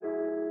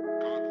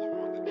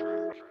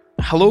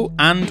Hello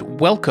and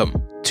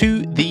welcome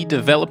to the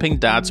Developing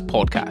Dads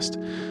podcast.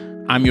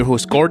 I'm your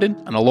host Gordon,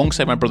 and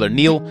alongside my brother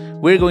Neil,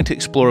 we're going to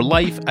explore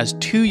life as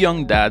two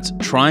young dads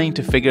trying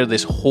to figure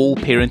this whole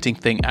parenting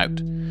thing out.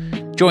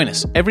 Join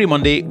us every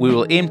Monday. We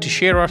will aim to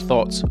share our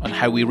thoughts on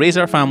how we raise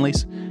our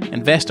families,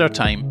 invest our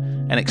time,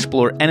 and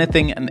explore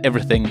anything and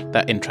everything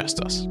that interests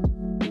us.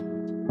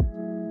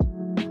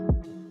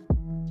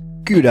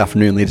 Good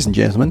afternoon, ladies and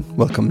gentlemen.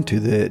 Welcome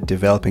to the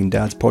Developing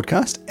Dads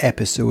podcast,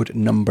 episode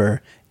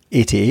number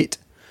 88.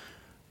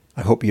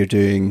 I hope you're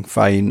doing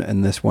fine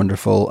in this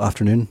wonderful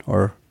afternoon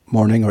or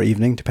morning or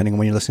evening, depending on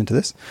when you're listening to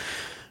this.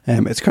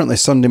 It's currently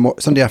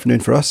Sunday afternoon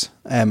for us.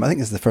 I think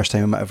this is the first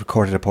time I might have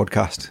recorded a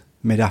podcast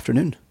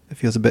mid-afternoon. It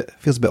feels a bit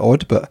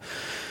odd, but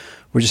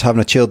we're just having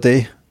a chilled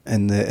day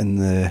in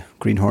the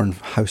Greenhorn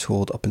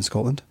household up in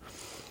Scotland,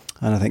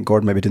 and I think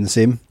Gordon might be doing the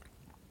same.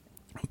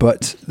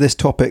 But this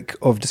topic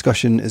of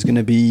discussion is going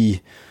to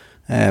be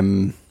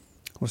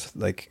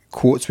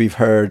quotes we've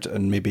heard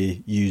and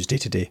maybe use day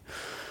to day.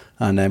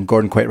 And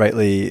Gordon quite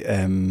rightly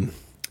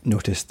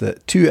noticed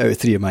that 2 out of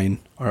 3 of mine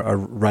are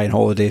Ryan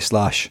Holiday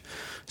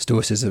 /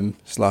 Stoicism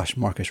 /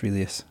 Marcus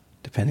Aurelius,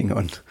 depending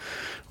on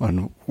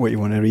what you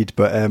want to read.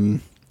 But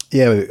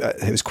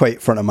it was quite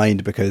front of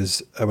mind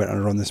because I went on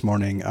a run this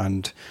morning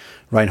and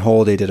Ryan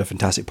Holiday did a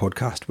fantastic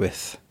podcast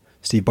with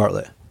Steve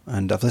Bartlett,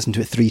 and I've listened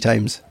to it 3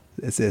 times.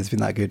 It's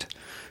been that good.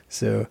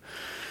 So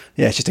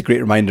yeah, it's just a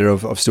great reminder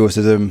of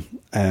Stoicism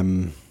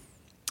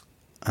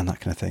and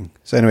that kind of thing.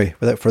 So anyway,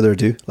 without further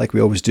ado, like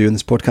we always do in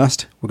this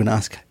podcast, we're going to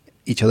ask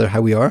each other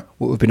how we are,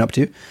 what we've been up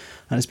to.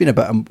 And it's been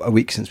about a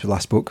week since we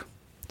last spoke.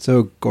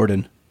 So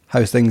Gordon,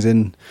 how's things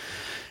in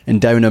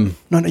Downham?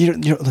 No, you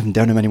don't live in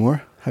Downham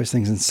anymore. How's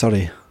things in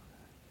Surrey?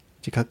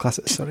 Do you class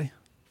it as Surrey?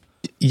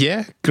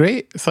 Yeah,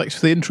 great. Thanks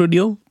for the intro,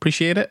 Neil.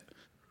 Appreciate it.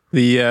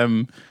 The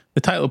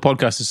title of the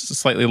podcast is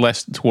slightly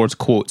less towards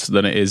quotes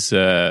than it is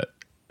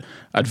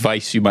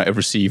advice you might have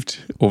received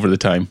over the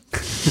time.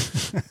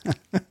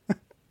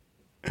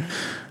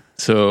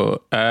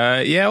 So,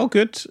 all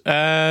good.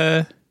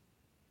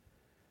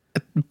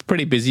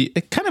 Pretty busy.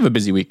 Kind of a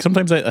busy week.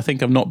 Sometimes I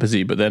think I'm not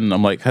busy, but then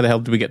I'm like, how the hell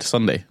did we get to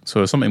Sunday?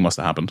 So something must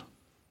have happened.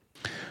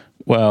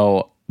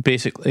 Well,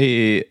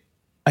 basically,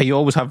 I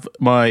always have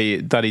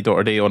my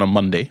daddy-daughter day on a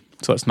Monday,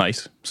 so that's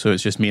nice. So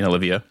it's just me and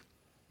Olivia.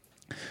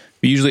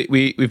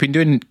 We've been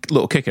doing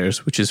little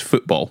kickers, which is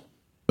football,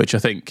 which I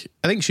think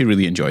she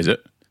really enjoys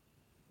it.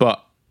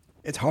 But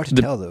it's hard to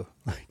tell though.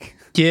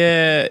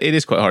 Yeah, it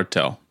is quite hard to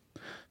tell.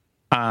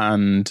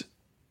 And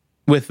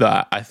with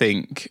that, I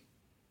think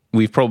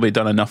we've probably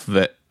done enough of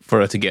it for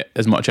her to get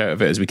as much out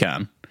of it as we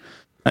can.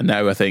 And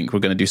now I think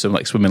we're going to do some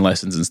like swimming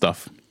lessons and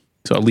stuff.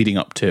 So leading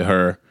up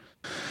to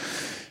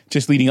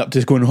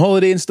going on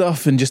holiday and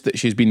stuff, and just that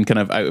she's been kind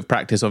of out of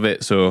practice of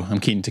it. So I'm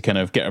keen to kind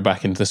of get her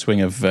back into the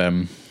swing of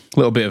a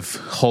little bit of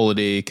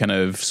holiday kind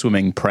of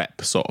swimming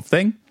prep sort of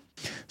thing.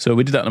 So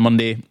we did that on a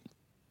Monday.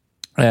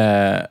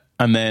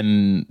 And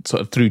then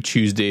sort of through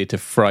Tuesday to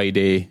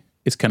Friday,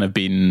 it's kind of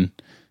been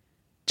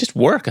just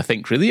work, I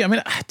think, really. I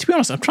mean, to be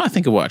honest, I'm trying to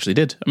think of what I actually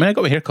did. I mean, I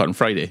got my haircut on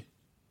Friday,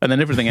 and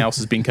then everything else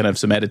has been kind of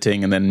some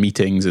editing and then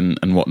meetings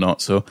and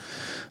whatnot. So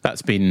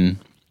that's been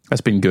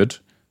good.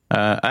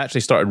 I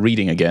actually started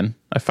reading again.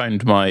 I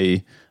found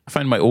my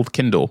old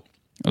Kindle,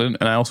 and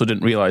I also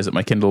didn't realize that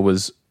my Kindle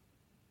is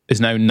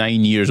now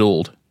 9 years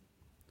old.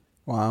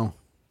 Wow.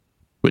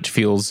 Which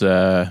feels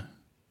that's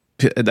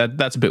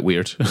a bit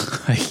weird.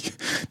 Like,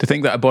 to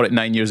think that I bought it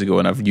 9 years ago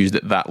and I've used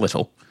it that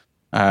little.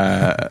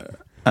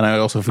 And I'd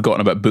also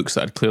forgotten about books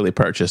that I'd clearly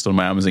purchased on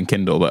my Amazon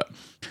Kindle, but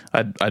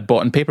I'd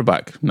bought in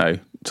paperback now,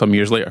 some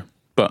years later.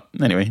 But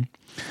anyway,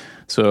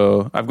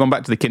 so I've gone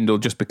back to the Kindle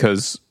just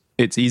because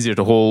it's easier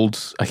to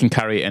hold. I can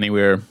carry it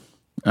anywhere.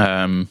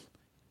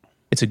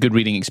 It's a good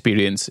reading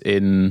experience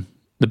in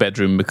the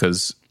bedroom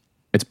because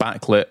it's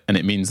backlit, and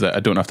it means that I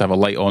don't have to have a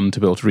light on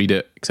to be able to read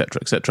it,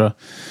 etc., etc.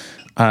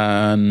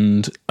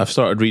 And I've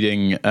started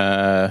reading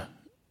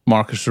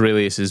Marcus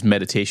Aurelius'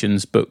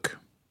 Meditations book,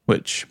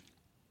 which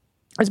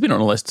has been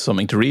on a list of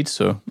something to read,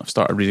 so I've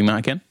started reading that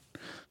again,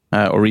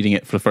 or reading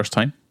it for the first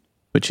time,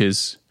 which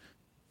is,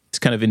 it's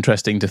kind of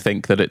interesting to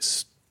think that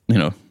it's,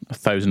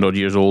 1,000 odd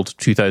years old,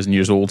 2,000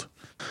 years old,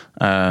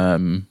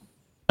 and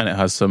it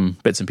has some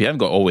bits and pieces. I haven't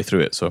got all the way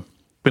through it, so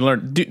been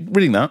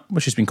reading that,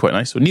 which has been quite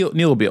nice. So Neil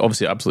will be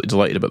obviously absolutely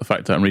delighted about the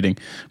fact that I'm reading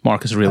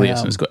Marcus Aurelius,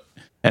 and it's got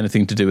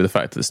anything to do with the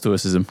fact that it's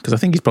Stoicism, because I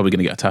think he's probably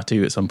going to get a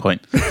tattoo at some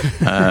point.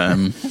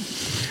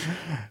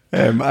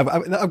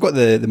 I've got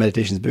the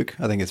Meditations book.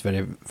 I think it's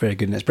very, very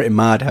good, and it's pretty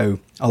mad how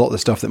a lot of the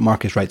stuff that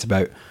Marcus writes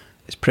about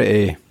is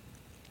pretty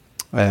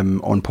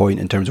on point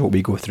in terms of what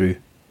we go through,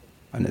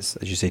 and it's,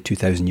 as you say,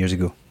 2,000 years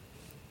ago.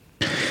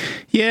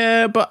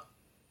 Yeah, but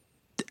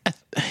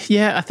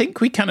I think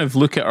we kind of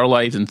look at our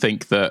lives and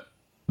think that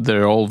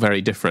they're all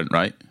very different,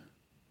 right?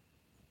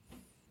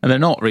 And they're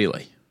not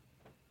really.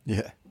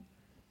 Yeah.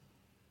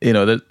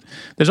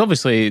 There's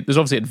obviously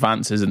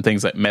advances in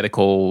things like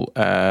medical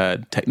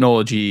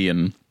technology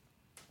and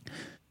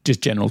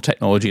just general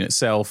technology in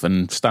itself,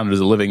 and standards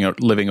of living are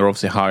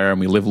obviously higher, and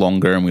we live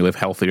longer and we live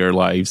healthier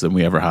lives than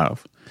we ever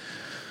have.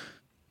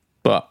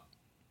 But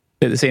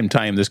at the same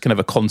time, there's kind of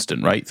a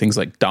constant, right? Things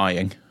like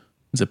dying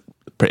is a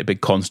pretty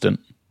big constant.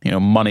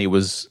 Money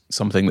was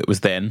something that was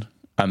then,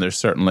 and there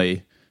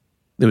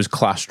was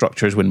class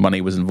structures when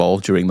money was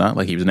involved during that.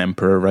 Like, he was an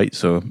emperor, right?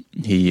 So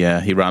he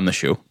ran the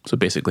show. So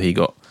basically, he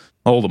got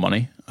all the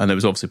money, and there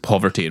was obviously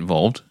poverty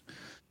involved.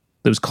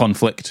 There was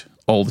conflict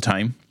all the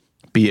time,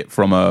 be it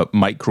from a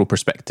micro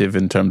perspective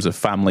in terms of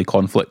family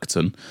conflicts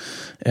and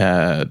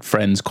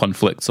friends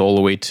conflicts, all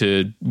the way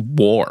to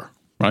war,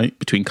 right,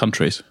 between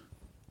countries.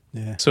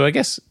 Yeah. So I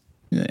guess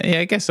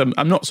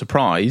I'm not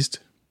surprised.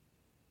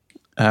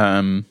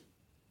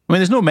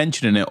 There's no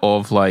mention in it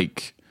of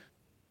like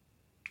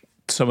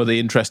some of the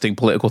interesting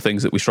political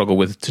things that we struggle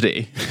with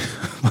today,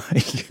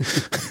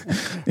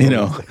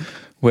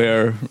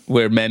 where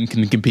men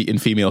can compete in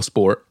female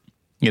sport,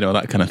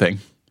 that kind of thing.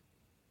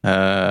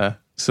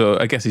 So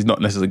I guess he's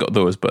not necessarily got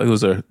those, but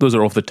those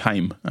are of the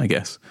time, I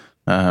guess.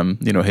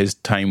 His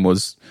time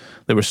was,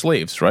 there were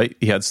slaves, right?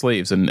 He had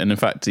slaves, and in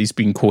fact, he's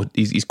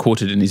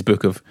quoted in his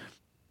book of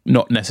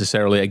not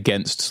necessarily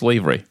against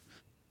slavery,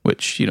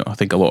 which I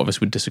think a lot of us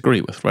would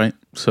disagree with, right?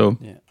 So,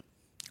 yeah.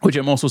 Which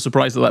I'm also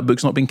surprised that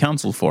book's not been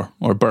cancelled for,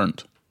 or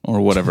burnt,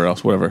 or whatever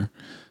else, whatever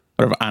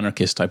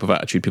anarchist type of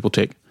attitude people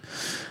take.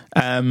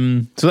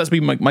 So that's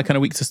been my kind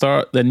of week to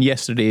start. Then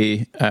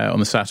yesterday, on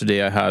the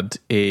Saturday, I had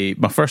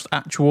my first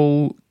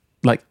actual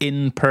like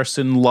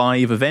in-person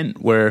live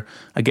event where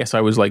I guess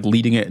I was like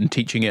leading it and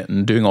teaching it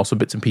and doing also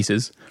bits and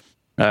pieces.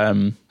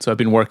 So I've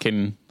been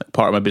working,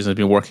 part of my business, I've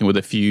been working with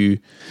a few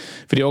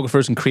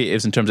videographers and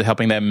creatives in terms of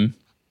helping them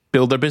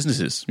build their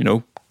businesses,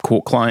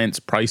 quote clients,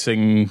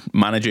 pricing,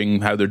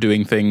 managing how they're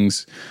doing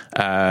things,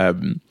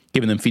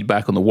 giving them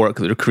feedback on the work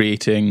that they're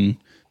creating,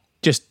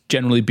 just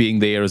generally being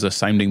there as a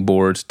sounding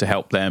board to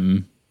help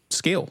them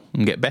scale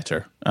and get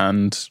better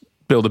and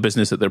build a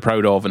business that they're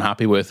proud of and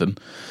happy with. And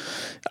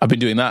I've been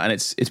doing that, and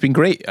it's been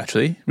great,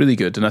 actually, really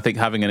good. And I think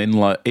having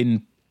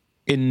an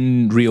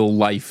in real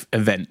life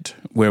event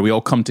where we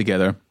all come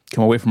together,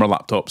 come away from our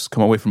laptops,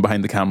 come away from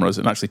behind the cameras,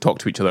 and actually talk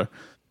to each other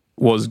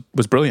was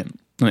brilliant.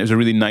 And it was a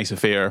really nice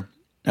affair.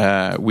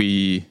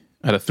 We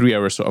had a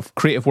 3-hour sort of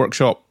creative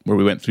workshop where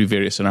we went through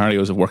various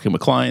scenarios of working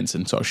with clients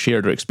and sort of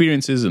shared our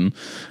experiences, and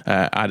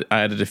I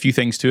added a few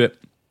things to it.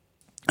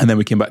 And then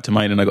we came back to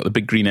mine, and I got the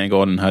big green egg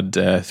on and had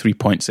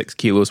 3.6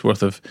 kilos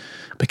worth of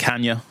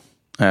picanha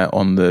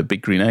on the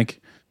big green egg,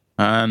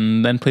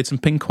 and then played some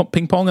ping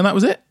pong, and that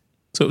was it.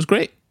 So it was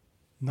great.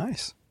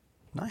 Nice.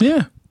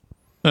 Yeah.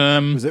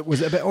 Was it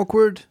a bit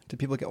awkward? Did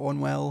people get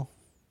on well?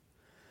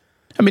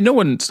 I mean, no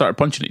one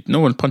punching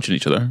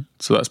each other,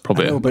 so that's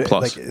probably a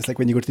plus. It's like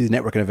when you go to these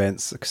networking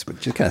events,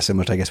 which is kind of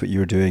similar to, I guess, what you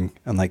were doing,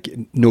 and like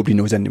nobody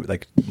knows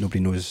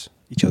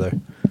each other,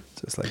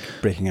 so it's like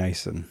breaking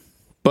ice. And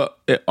but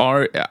at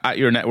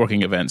your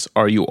networking events,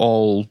 are you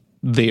all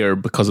there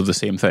because of the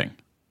same thing?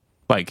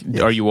 Like,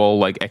 yes. Are you all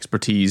like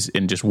expertise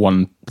in just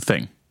one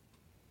thing?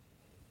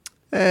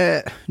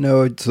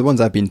 No, so the ones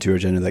I've been to are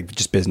generally like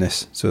just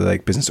business, so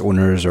like business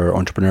owners or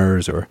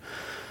entrepreneurs, so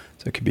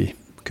it could be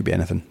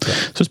anything. Yeah.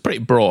 So it's pretty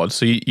broad.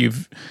 So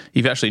you've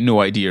actually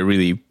no idea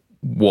really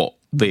what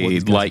they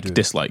like,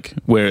 dislike.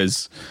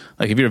 Whereas,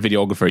 like, if you're a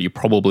videographer, you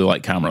probably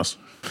like cameras,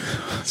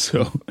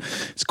 so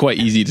it's quite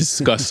easy to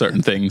discuss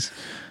certain things.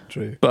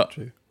 True. But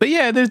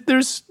yeah,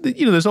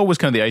 there's always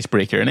kind of the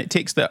icebreaker, and it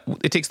takes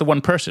the one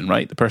person,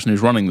 right? The person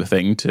who's running the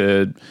thing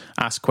to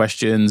ask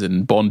questions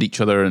and bond each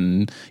other,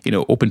 and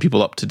open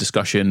people up to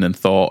discussion and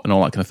thought and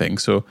all that kind of thing.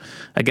 So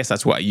I guess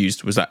that's what I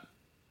used, was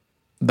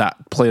that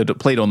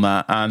played on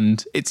that,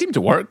 and it seemed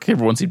to work.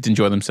 Everyone seemed to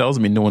enjoy themselves.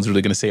 I mean, no one's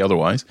really going to say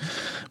otherwise.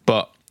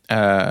 But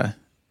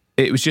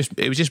it was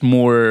just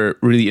more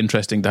really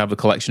interesting to have the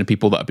collection of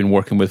people that I've been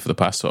working with for the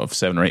past sort of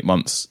 7 or 8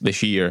 months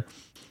this year,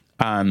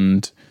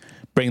 and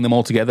bring them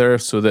all together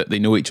so that they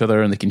know each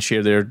other and they can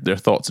share their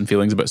thoughts and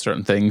feelings about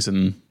certain things.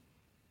 And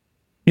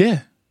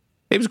yeah,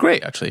 it was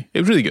great, actually. It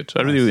was really good.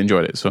 I really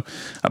enjoyed it. So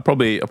I'll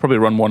probably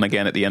run one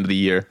again at the end of the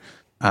year.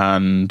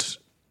 And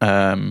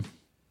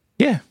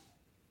yeah,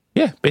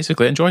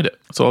 basically enjoyed it.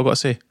 That's all I've got to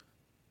say.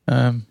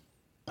 How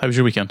was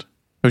your weekend?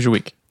 How was your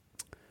week?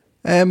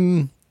 Yeah,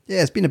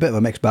 it's been a bit of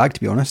a mixed bag,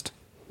 to be honest.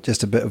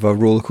 Just a bit of a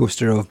roller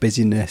coaster of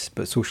busyness,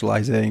 but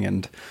socializing,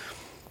 and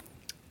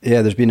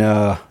yeah, there's been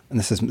and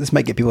this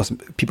might get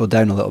people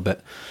down a little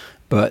bit,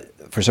 but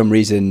for some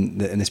reason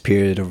in this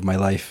period of my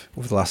life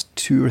over the last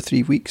 2 or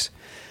 3 weeks,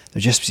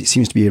 there just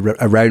seems to be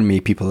around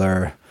me people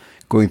are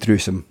going through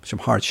some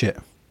hard shit.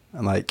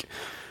 And like,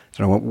 I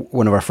don't know,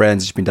 one of our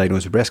friends has been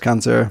diagnosed with breast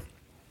cancer.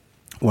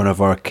 One of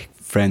our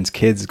friends'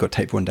 kids has got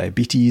type 1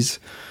 diabetes.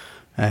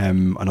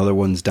 Another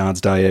one's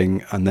dad's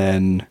dying, and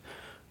then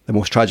the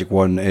most tragic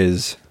one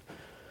is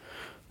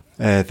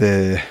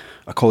a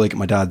colleague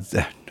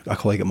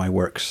at my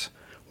work's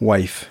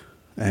wife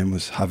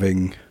was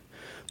having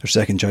their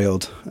second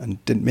child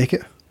and didn't make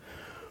it.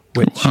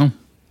 Which,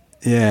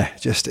 yeah,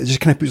 it just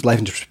kind of puts life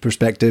into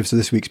perspective. So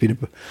this week's been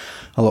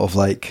a lot of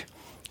like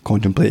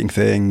contemplating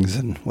things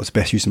and what's the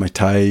best use of my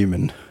time,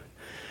 and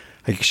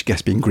I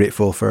guess being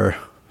grateful for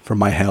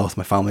my health,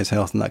 my family's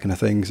health, and that kind of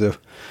thing. So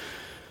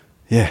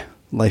yeah,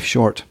 life's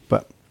short.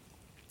 But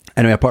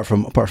anyway, apart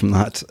from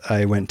that,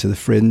 I went to the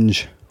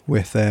Fringe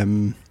with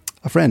a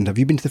friend. Have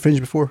you been to the Fringe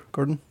before,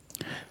 Gordon?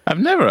 I've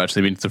never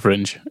actually been to the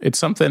Fringe. It's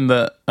something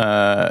that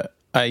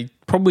I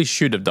probably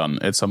should have done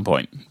at some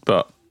point,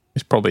 but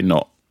it's probably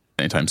not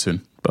anytime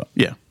soon. But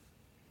yeah.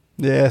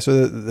 Yeah,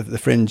 so the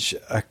Fringe,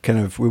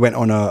 we went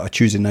on a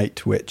Tuesday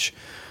night, which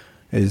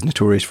is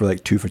notorious for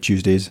like 2 for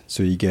Tuesdays.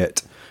 So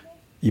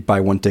you buy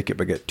one ticket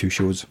but get 2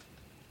 shows.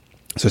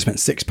 So I spent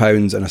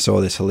 £6 and I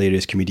saw this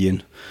hilarious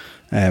comedian.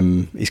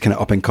 He's kind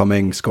of up and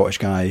coming Scottish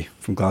guy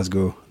from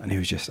Glasgow, and he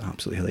was just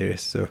absolutely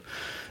hilarious. So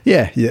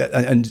yeah,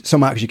 and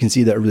some acts you can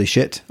see that are really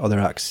shit. Other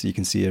acts you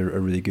can see are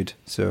really good.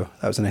 So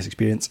that was a nice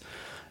experience.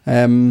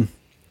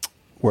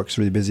 Work's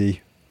really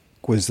busy.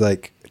 Was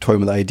like toying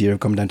with the idea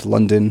of coming down to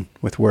London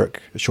with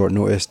work at short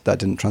notice. That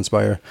didn't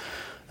transpire.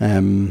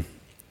 So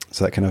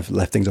that kind of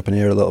left things up in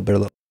the air a little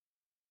bit.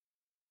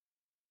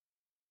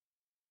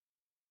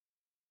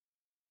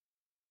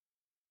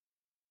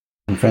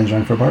 And friends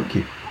around for a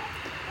barbecue.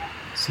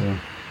 So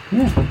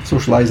yeah,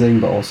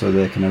 socialising, but also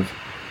the kind of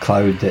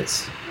cloud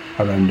that's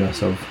around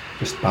us of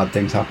just bad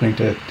things happening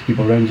to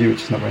people around you,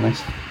 which is not very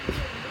nice.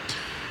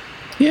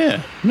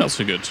 Yeah, not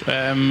so good.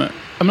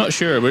 I'm not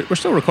sure. We're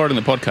still recording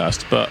the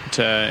podcast, but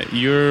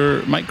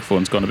your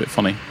microphone's gone a bit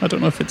funny. I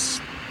don't know if it's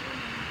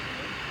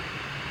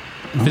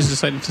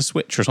decided to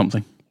switch or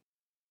something.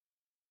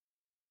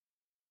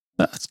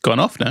 That's gone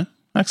off now.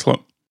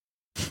 Excellent.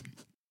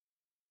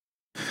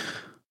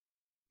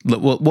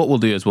 Look, what we'll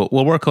do is we'll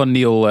work on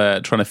Neil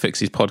trying to fix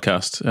his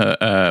podcast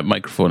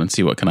microphone and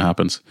see what kind of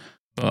happens.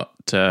 But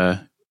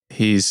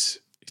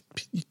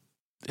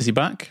is he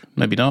back?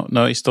 Maybe not.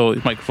 No, his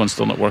microphone's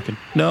still not working.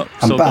 No,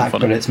 I'm back,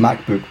 but it's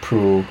MacBook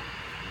Pro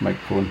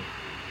microphone.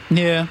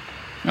 Yeah,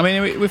 I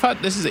mean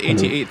this is the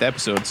 88th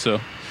episode, so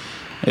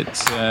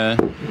it's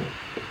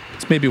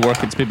maybe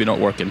working, it's maybe not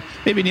working.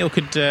 Maybe Neil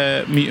could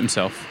mute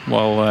himself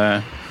while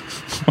we're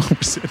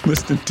sitting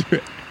listening to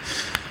it.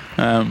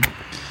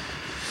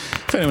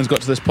 If anyone's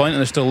got to this point and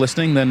they're still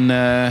listening, then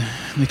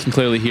they can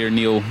clearly hear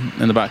Neil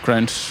in the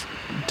background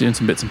doing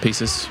some bits and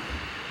pieces.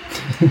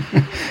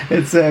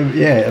 It's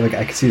like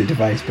I can see the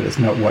device, but it's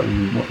not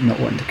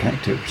wanting to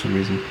connect to it for some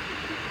reason.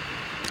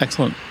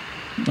 Excellent.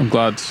 I'm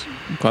glad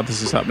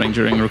this is happening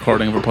during the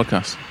recording of our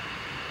podcast.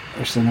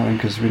 Which is annoying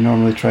because we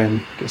normally try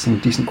and get some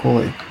decent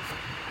quality.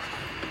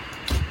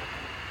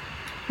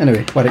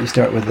 Anyway, why don't you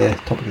start with the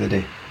topic of the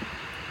day?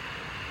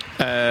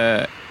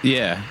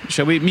 Yeah.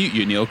 Shall we mute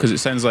you, Neil? Because it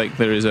sounds like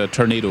there is a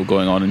tornado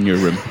going on in your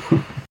room.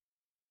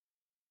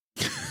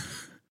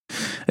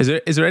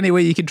 Is there any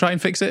way you can try and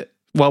fix it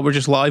while we're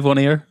just live on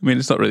air? I mean,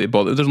 it's not really a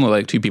bother. There's only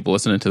like 2 people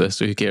listening to this,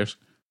 so who cares?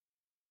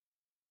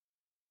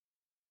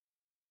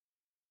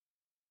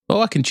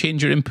 Oh, I can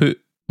change your input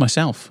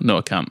myself. No,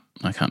 I can't.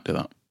 I can't do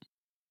that.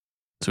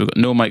 So we've got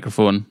no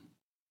microphone,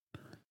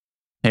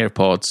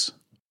 AirPods.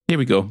 Here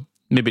we go.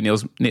 Maybe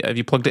have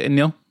you plugged it in,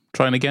 Neil?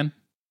 Trying again.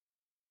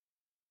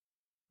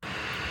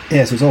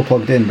 Yeah, so it's all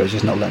plugged in, but it's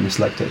just not letting me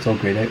select it. It's all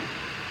grayed out.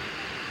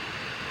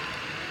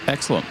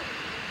 Excellent.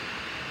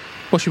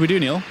 What should we do,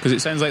 Neil? Because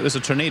it sounds like there's a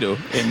tornado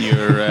in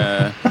your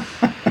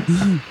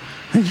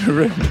in your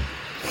room.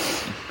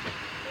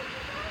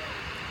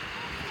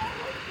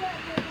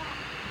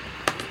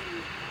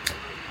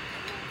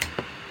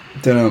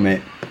 Don't know,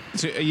 mate.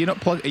 So are you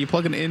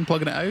plugging it in,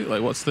 plugging it out?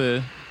 Like, what's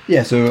the?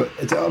 Yeah, so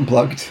it's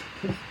unplugged,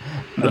 and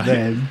Right.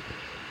 then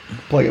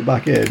plug it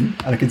back in,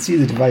 and I can see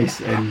the device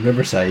in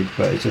Riverside,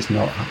 but it's just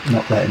not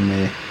letting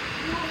me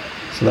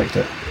select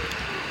it.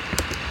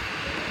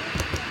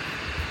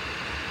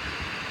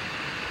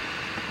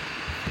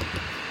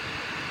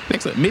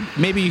 Excellent.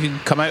 Maybe you can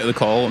come out of the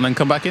call and then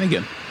come back in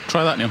again.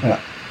 Try that, Neil.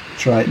 Yeah,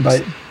 try it.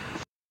 Bye.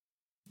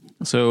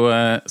 So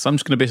I'm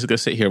just going to basically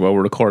sit here while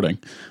we're recording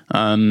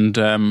and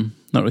not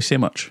really say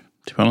much,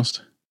 to be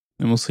honest.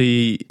 And we'll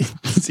see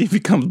if he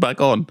comes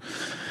back on.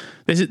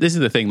 This is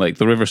the thing, like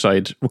the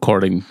Riverside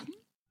recording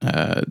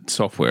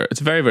software.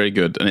 It's very, very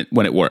good, and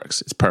when it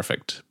works, it's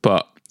perfect.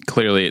 But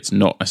clearly, it's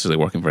not necessarily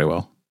working very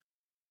well.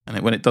 And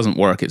when it doesn't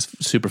work, it's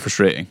super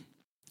frustrating.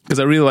 Because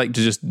I really like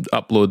to just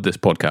upload this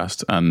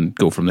podcast and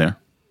go from there.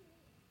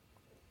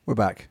 We're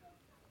back.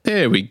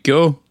 There we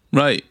go.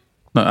 Right.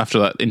 After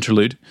that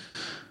interlude.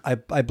 I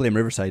blame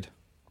Riverside.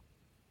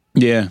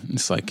 Yeah,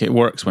 it's like it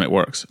works when it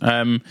works.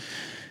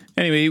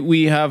 Anyway,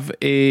 we have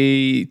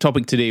a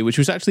topic today, which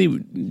was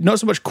actually not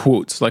so much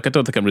quotes. Like, I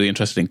don't think I'm really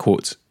interested in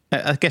quotes.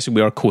 I guess we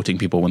are quoting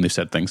people when they've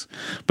said things.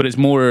 But it's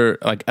more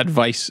like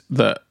advice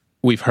that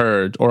we've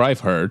heard, or I've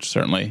heard,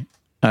 certainly,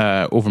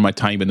 over my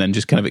time, and then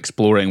just kind of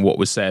exploring what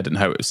was said and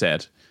how it was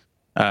said.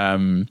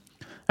 And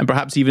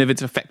perhaps even if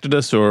it's affected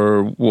us,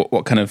 or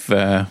what kind of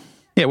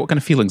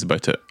feelings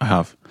about it I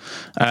have.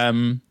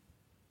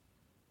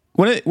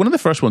 One of the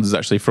first ones is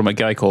actually from a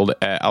guy called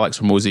Alex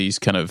Hormozi. He's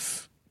kind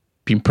of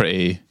been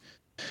pretty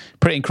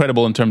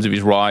incredible in terms of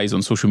his rise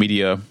on social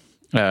media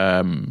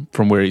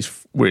from where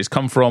he's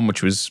come from,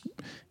 which was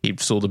he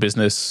sold a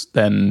business,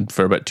 then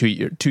for about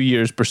 2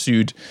 years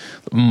pursued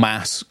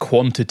mass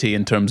quantity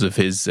in terms of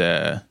his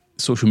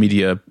social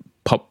media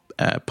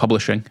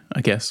publishing,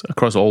 I guess,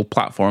 across all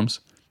platforms.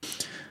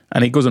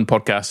 And he goes on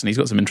podcasts and he's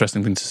got some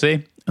interesting things to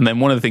say. And then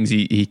one of the things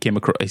he came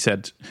across, he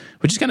said,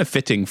 which is kind of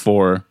fitting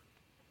for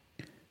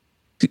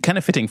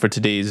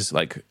today's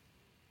like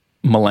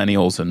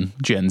millennials and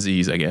Gen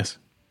Zs, I guess,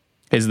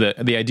 is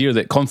the idea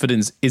that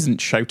confidence isn't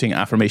shouting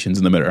affirmations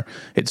in the mirror.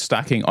 It's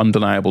stacking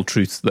undeniable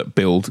truths that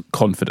build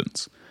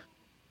confidence,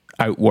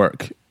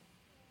 outwork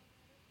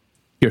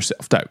your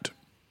self-doubt.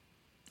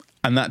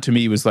 And that to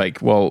me was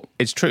like, well,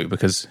 it's true,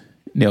 because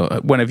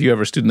when have you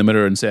ever stood in the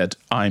mirror and said,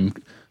 I'm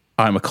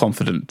a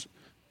confident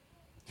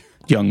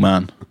young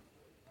man?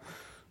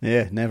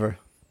 Yeah, never.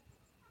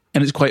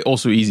 And it's quite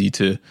also easy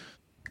to,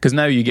 because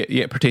now you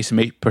get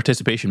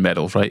participation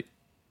medals, right?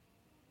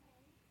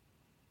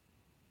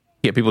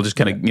 Yeah, people just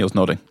kind of, Neil's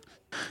nodding.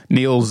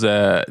 Neil's,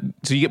 so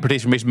you get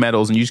participation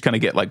medals and you just kind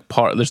of get like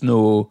there's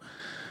no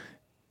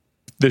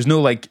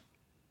like,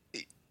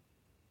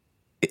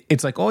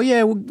 it's like, oh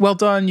yeah, well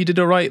done, you did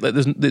all right. Like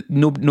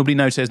nobody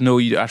now says, no,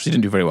 you actually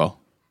didn't do very well.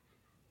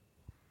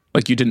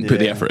 Like you didn't put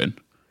the effort in.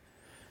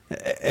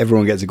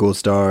 Everyone gets a gold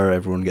star,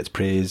 everyone gets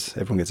praise,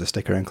 everyone gets a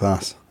sticker in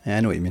class. Yeah, I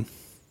know what you mean.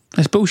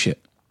 That's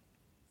bullshit.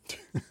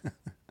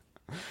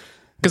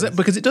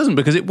 Because it doesn't.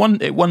 Because one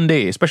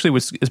day,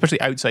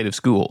 especially outside of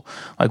school,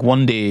 like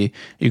one day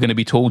you're going to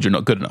be told you're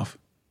not good enough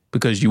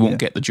because you won't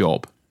get the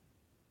job,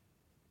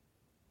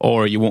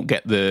 or you won't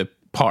get the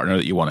partner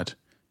that you wanted,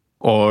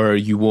 or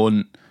you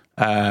won't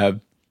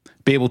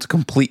be able to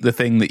complete the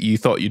thing that you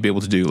thought you'd be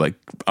able to do, like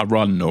a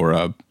run or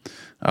a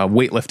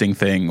weightlifting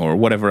thing or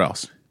whatever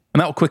else. And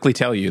that will quickly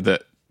tell you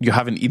that you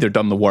haven't either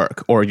done the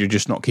work or you're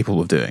just not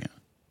capable of doing it.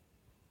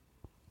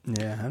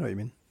 Yeah, I know what you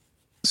mean.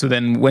 So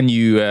then when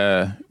you're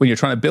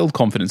trying to build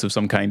confidence of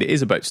some kind, it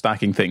is about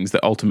stacking things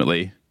that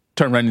ultimately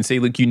turn around and say,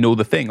 look, you know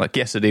the thing. Like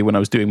yesterday when I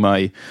was doing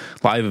my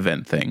live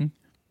event thing,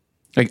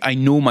 like I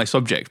know my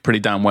subject pretty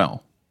damn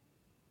well.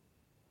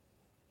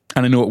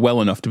 And I know it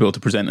well enough to be able to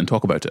present and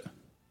talk about it.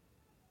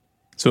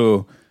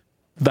 So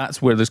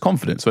that's where there's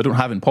confidence. So I don't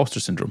have imposter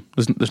syndrome.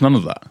 There's none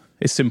of that.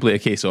 It's simply a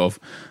case of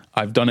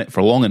I've done it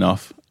for long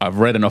enough. I've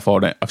read enough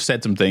on it. I've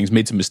said some things,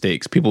 made some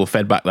mistakes. People have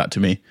fed back that to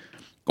me.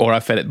 Or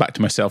I've fed it back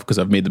to myself because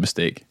I've made the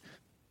mistake.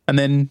 And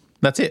then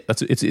that's it.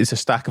 It's a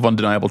stack of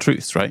undeniable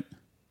truths, right?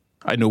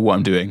 I know what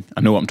I'm doing.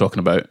 I know what I'm talking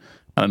about.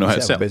 And I know how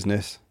to sell.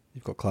 Business.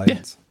 You've got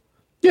clients.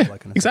 Yeah,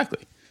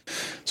 exactly.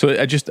 So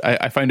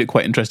I find it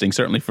quite interesting,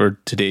 certainly for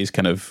today's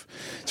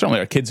certainly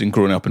our kids and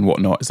growing up and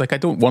whatnot. It's like I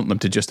don't want them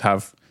to just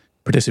have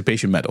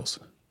participation medals.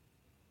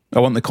 I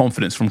want the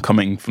confidence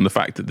coming from the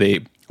fact that they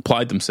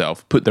applied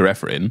themselves, put their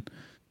effort in,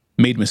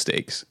 made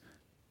mistakes,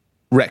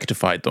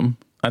 rectified them,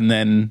 and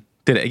then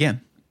did it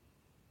again.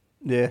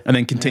 Yeah. And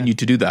then continued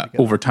to do that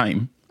over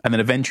time. And then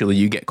eventually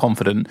you get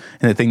confident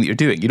in the thing that you're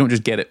doing. You don't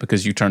just get it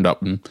because you turned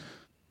up and,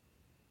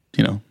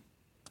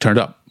 turned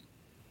up.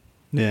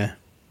 Yeah.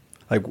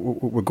 Like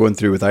we're going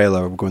through with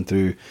Isla, we're going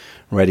through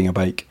riding a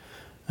bike.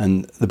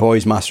 And the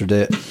boys mastered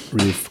it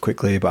really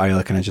quickly, but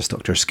Isla kind of just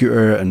stuck to her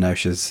scooter, and now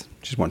she's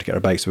wanting to get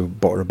her bike, so we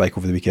bought her a bike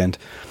over the weekend.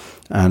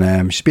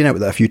 And she's been out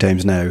with it a few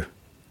times now,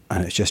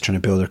 and it's just trying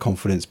to build her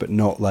confidence, but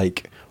not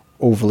like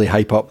overly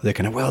hype up the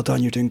kind of, well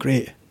done, you're doing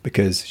great,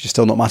 because she's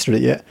still not mastered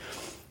it yet.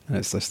 And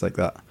it's just like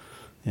that.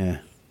 Yeah.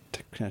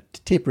 To kind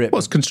of taper it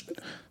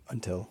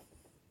until.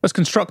 It's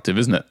constructive,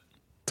 isn't it?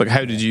 It's like,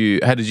 how did you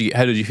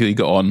feel you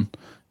got on?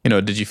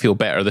 Did you feel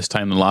better this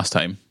time than last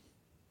time?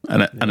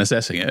 And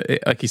assessing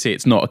it, like you say,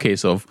 it's not a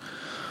case of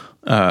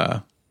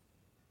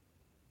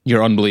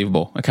you're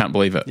unbelievable, I can't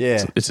believe it.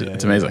 Yeah, it's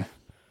amazing. Yeah.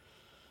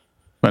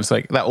 But it's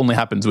like that only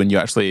happens when you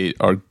actually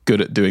are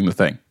good at doing the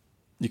thing.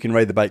 You can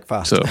ride the bike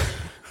fast. So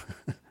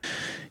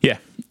yeah,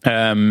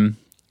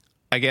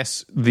 I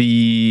guess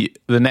the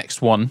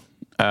next one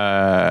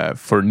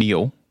for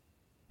Neil,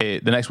 the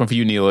next one for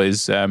you, Neil,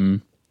 is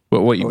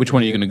which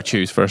one are you going to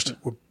choose first?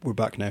 We're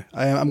back now.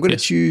 I'm going to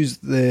choose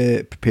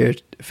the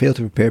fail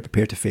to prepare,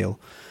 prepare to fail.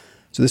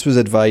 So this was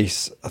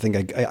advice I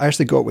think I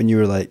actually got when you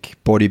were like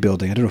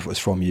bodybuilding. I don't know if it was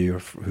from you or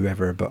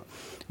whoever, but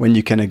when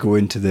you kind of go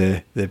into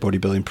the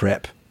bodybuilding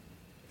prep,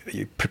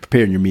 you're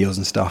preparing your meals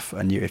and stuff,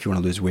 and if you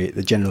want to lose weight,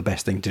 the general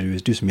best thing to do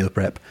is do some meal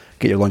prep,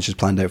 get your lunches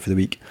planned out for the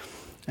week,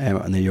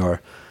 and there you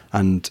are.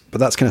 But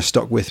that's kind of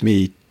stuck with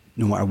me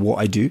no matter what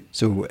I do.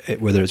 So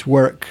whether it's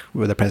work,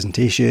 with a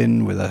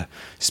presentation, with a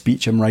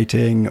speech I'm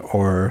writing,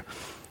 or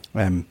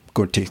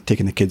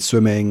taking the kids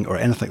swimming, or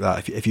anything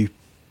like that. If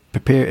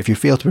you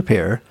fail to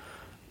prepare,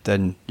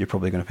 then you're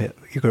probably going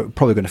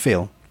to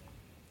fail.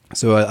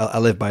 So I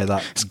live by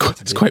that.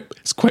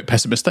 It's quite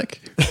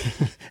pessimistic.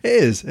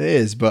 It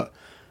is, but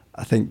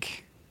I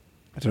think,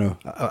 I don't know.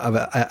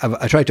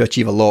 I try to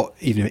achieve a lot,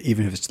 even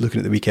if it's looking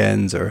at the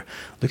weekends or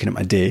looking at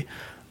my day,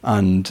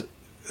 and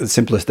the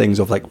simplest things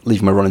of like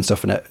leaving my running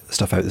stuff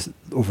out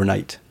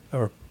overnight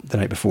or the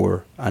night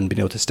before, and being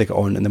able to stick it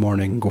on in the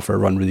morning and go for a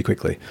run really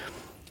quickly.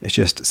 It's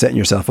just setting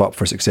yourself up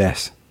for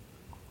success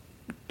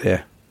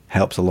yeah,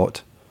 helps a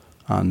lot.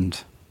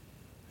 And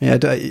yeah,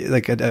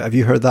 have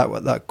you heard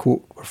that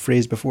quote or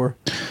phrase before?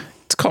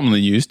 It's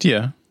commonly used.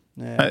 Yeah.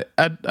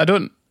 I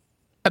don't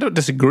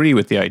disagree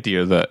with the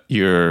idea that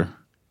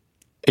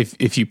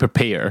if you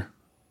prepare,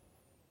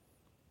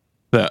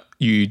 that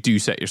you do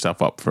set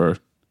yourself up for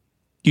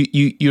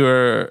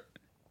you're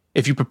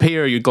if you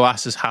prepare, your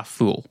glass is half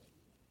full.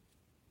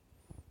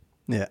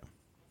 Yeah.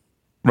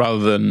 Rather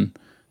than,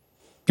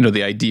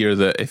 the idea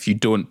that if you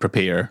don't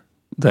prepare,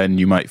 then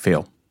you might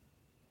fail.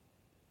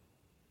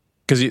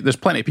 Because there's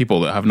plenty of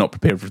people that have not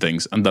prepared for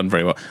things and done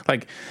very well.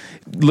 Like,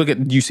 look at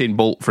Usain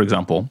Bolt, for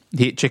example.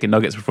 He ate chicken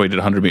nuggets before he did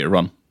a 100-meter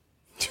run.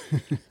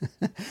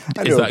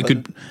 Is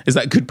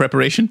that good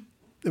preparation?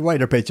 The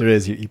wider picture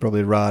is he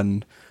probably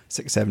ran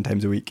 6-7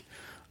 times a week,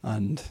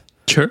 and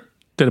sure,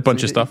 did a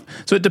bunch of stuff.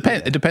 So it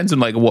depends. Yeah. It depends on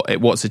like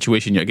what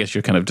situation I guess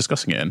you're kind of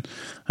discussing it in.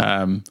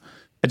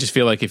 I just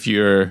feel like if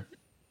you're,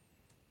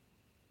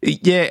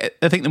 I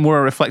think the more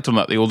I reflect on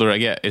that, the older I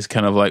get, is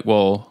kind of like,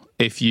 well,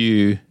 if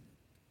you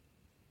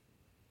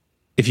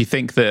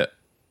think that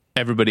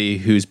everybody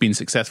who's been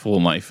successful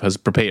in life has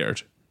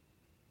prepared,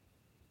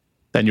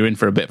 then you're in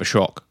for a bit of a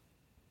shock.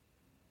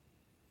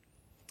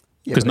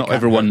 Because not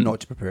everyone not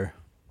to prepare.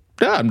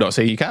 Yeah, I'm not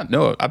saying you can't.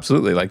 No,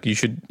 absolutely. Like you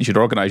should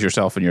organize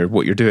yourself and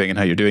what you're doing and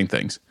how you're doing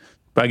things.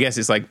 But I guess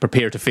it's like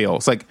prepare to fail.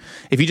 It's like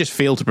if you just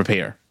fail to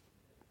prepare,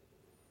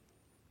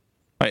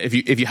 right?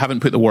 If you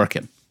haven't put the work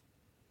in,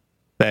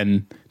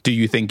 then do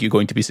you think you're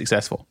going to be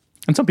successful?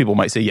 And some people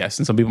might say yes,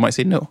 and some people might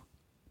say no.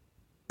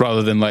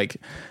 Rather than like,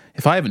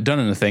 if I haven't done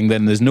anything,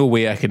 then there's no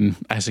way I can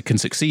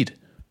succeed.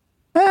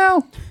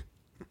 Well,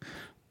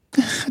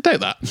 I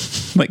doubt that.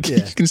 Like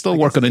you can still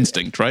work on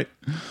instinct, right?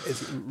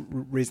 It's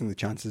raising the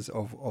chances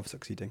of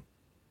succeeding.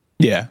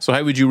 Yeah. So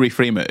how would you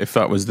reframe it if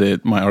that was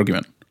my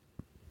argument?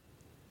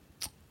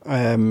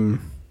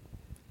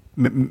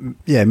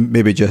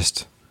 Maybe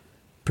just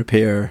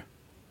prepare,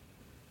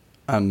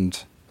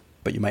 but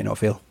you might not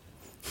fail.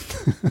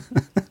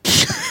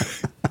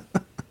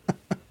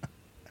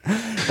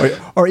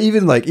 or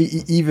even like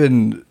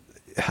even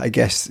I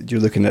guess you're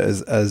looking at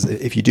it as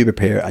if you do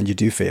prepare and you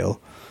do fail,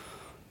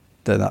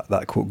 then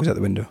that quote goes out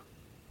the window.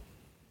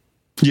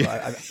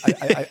 Yeah,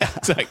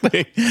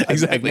 exactly.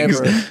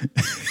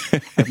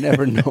 I've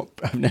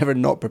never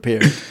not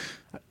prepared.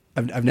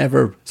 I've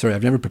never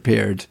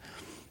prepared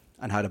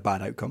and had a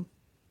bad outcome.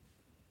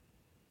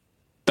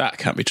 That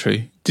can't be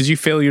true. Did you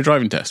fail your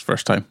driving test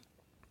first time?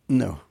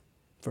 No.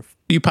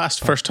 You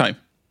passed first time?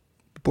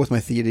 Both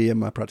my theory and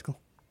my practical.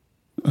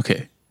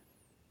 Okay.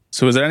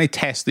 So was there any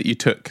test that you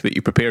took that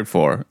you prepared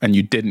for and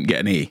you didn't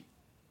get an A?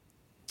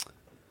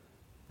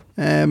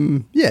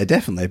 Yeah,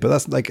 definitely. But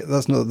that's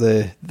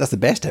the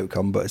best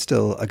outcome, but it's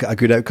still a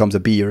good outcome's a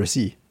B or a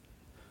C.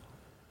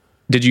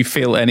 Did you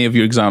fail any of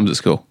your exams at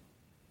school?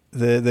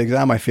 The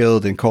exam I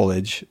failed in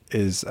college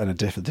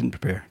didn't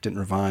prepare, didn't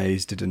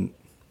revise, didn't.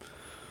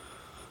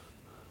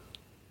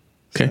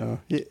 Okay. So,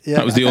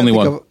 that was the only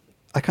one.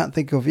 I can't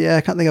think of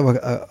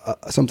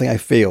something I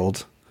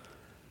failed,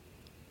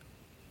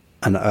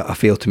 and a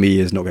fail to me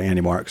is not getting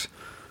any marks.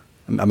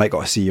 I might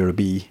got a C or a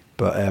B,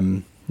 but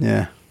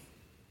yeah.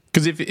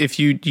 Because if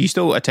you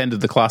still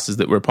attended the classes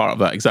that were part of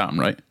that exam,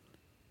 right?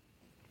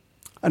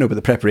 I know, but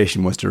the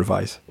preparation was to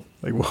revise,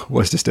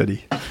 was to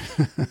study.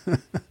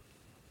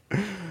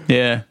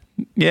 Yeah.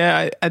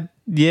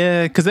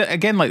 Because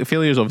again, like the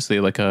failure is obviously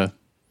like a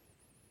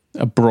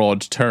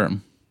broad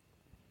term.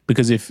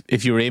 Because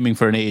if you were aiming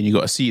for an A and you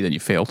got a C, then you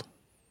failed.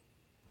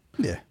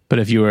 Yeah. But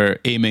if you were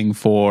aiming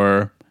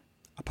for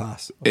a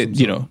pass,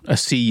 a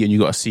C and you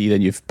got a C,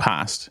 then you've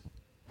passed.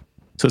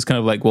 So it's kind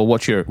of like, well,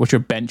 what's your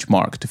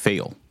benchmark to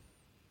fail?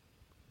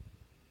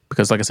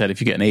 Because like I said,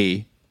 if you get an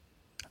A,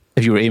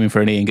 if you were aiming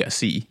for an A and get a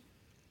C.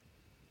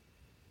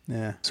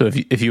 Yeah. So if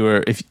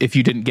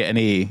you didn't get an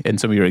A in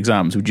some of your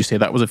exams, would you say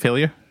that was a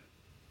failure?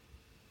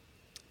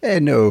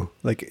 No,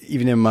 like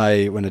even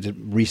when I did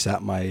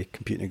resat my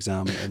computing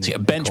exam. See, a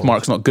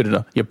benchmark's not good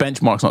enough. Your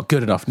benchmark's not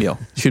good enough, Neil.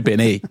 It should be an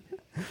A.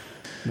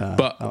 Nah,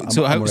 but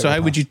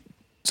how would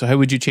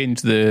you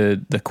change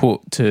the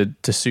quote to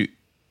suit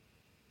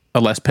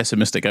a less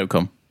pessimistic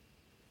outcome?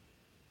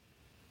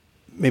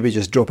 Maybe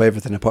just drop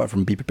everything apart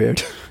from be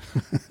prepared.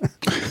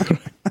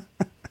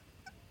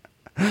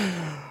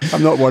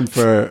 I'm not one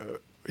for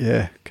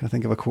can I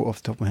think of a quote off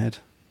the top of my head?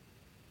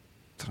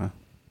 I don't know.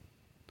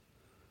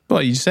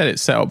 Well, you said it.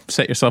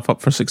 Set yourself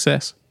up for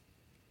success.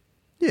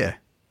 Yeah,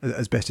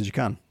 as best as you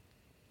can.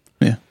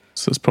 Yeah,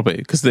 so it's probably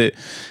because I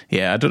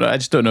don't know. I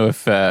just don't know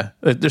if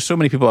there's so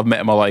many people I've met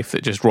in my life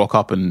that just rock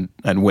up and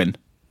win.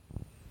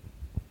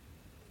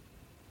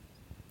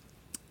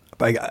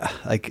 But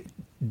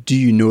do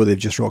you know they've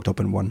just rocked up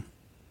and won?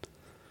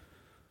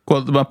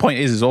 Well, my point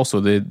is also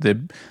on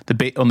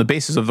the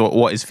basis of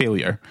what is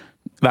failure,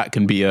 that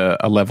can be a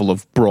level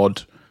of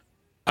broad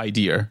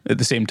idea at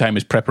the same time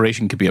as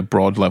preparation could be a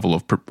broad level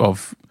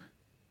of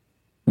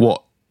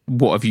what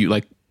have you,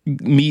 like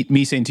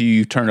me saying to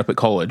you turn up at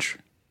college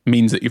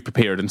means that you've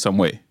prepared in some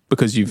way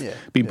because you've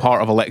been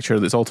part of a lecture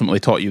that's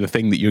ultimately taught you the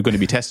thing that you're going to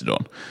be tested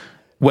on.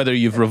 whether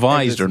you've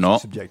revised or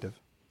not. Subjective.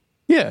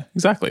 Yeah,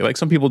 exactly. Like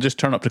some people just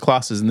turn up to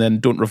classes and then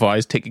don't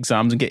revise, take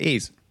exams and get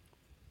A's.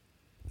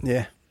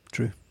 Yeah,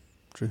 true.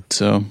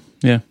 So,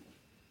 yeah.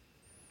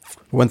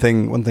 One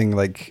thing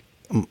like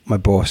my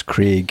boss,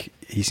 Craig,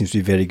 he seems to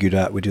be very good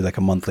at, we do like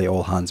a monthly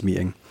all hands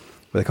meeting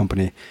with a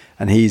company,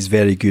 and he's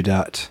very good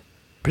at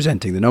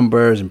presenting the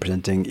numbers and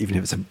presenting, even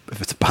if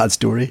it's a bad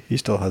story, he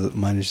still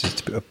manages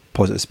to put a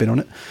positive spin on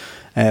it.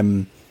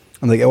 And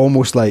like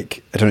almost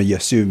like, I don't know, you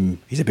assume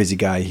he's a busy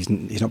guy, he's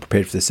not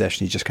prepared for this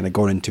session, he's just kind of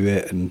gone into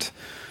it and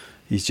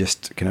he's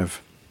just kind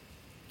of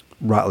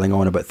rattling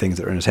on about things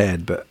that are in his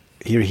head. But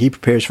here he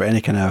prepares for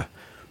any kind of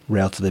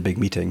relatively big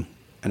meeting,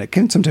 and it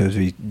can sometimes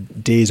be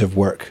days of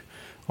work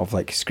of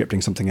like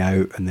scripting something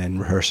out and then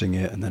rehearsing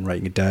it and then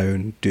writing it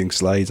down, doing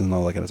slides and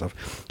all that kind of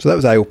stuff. So that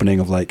was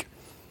eye-opening of like,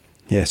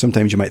 yeah,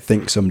 sometimes you might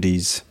think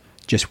somebody's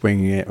just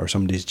winging it or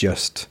somebody's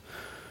just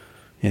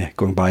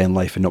going by in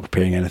life and not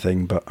preparing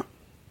anything, but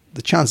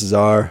the chances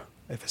are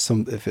if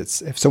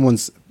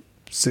someone's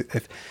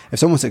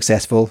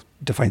successful,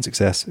 define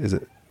success, is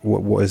it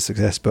what is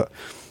success? But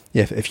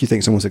yeah, if you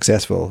think someone's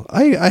successful,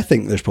 I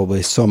think there's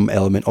probably some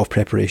element of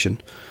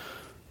preparation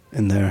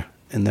in their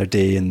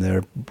day, in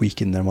their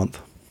week, in their month.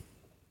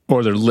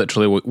 Or they're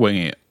literally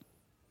winging it.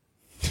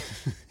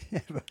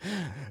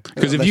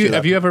 Because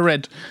have you ever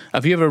read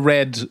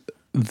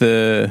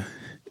the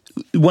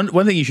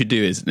one thing you should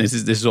do is this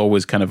is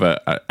always kind of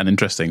an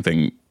interesting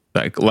thing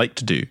that I like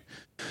to do,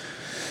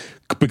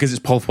 because it's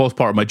part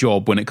of my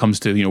job when it comes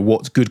to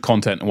what's good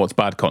content and what's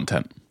bad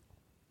content.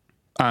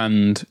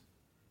 And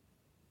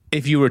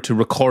if you were to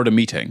record a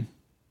meeting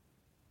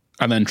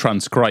and then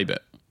transcribe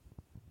it,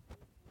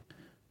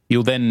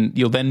 you'll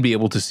then be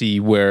able to see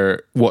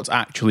what's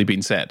actually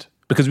been said,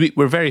 because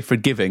we're very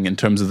forgiving in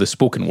terms of the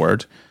spoken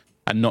word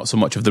and not so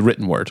much of the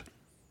written word.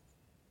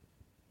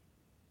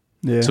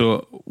 Yeah.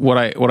 So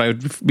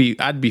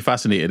I'd be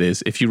fascinated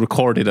is if you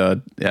recorded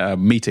a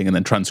meeting and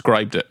then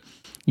transcribed it,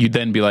 you'd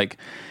then be like,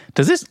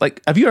 does this,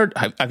 like, have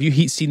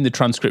you seen the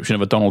transcription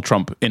of a Donald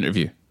Trump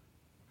interview?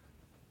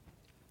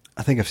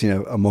 I think I've seen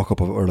a mock-up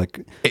of it, or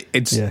like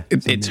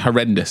it's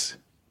horrendous,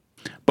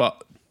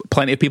 but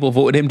plenty of people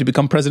voted him to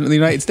become president of the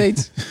United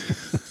States.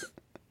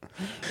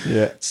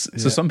 Yeah.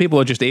 So some people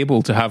are just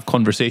able to have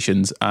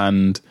conversations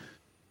and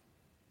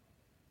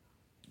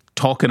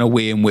talk in a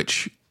way in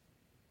which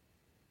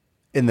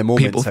in the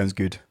moment sounds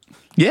good.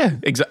 Yeah,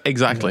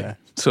 exactly. Yeah.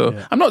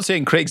 So I'm not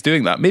saying Craig's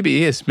doing that. Maybe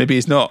he is. Maybe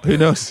he's not. Who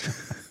knows?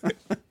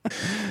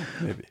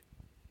 Maybe.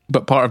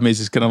 But part of me is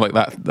just kind of like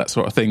that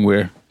sort of thing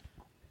where,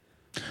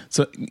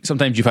 so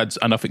sometimes you've had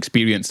enough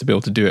experience to be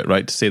able to do it,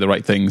 right? To say the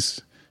right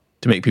things,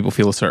 to make people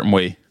feel a certain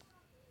way,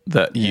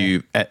 that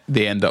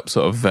they end up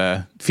sort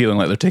of feeling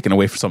like they're taken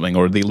away from something,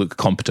 or they look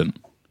competent.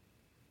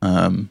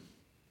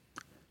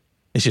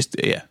 It's just,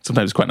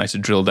 sometimes it's quite nice to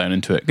drill down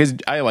into it, because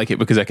I like it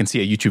because I can see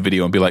a YouTube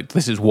video and be like,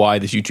 this is why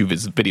this YouTube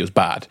video is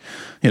bad,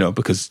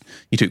 because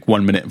you took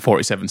 1 minute and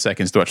 47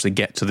 seconds to actually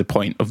get to the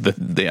point of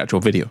the actual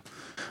video.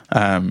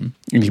 And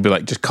you can be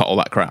like, just cut all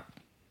that crap.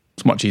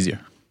 It's much easier.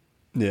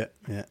 Yeah.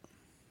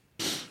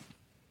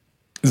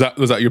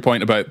 Was that your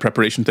point about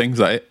preparation thing? Is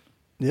that it?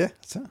 Yeah.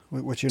 So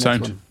what's your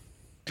next one?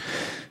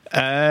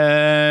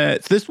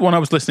 This one I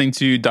was listening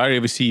to, Diary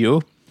of a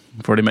CEO.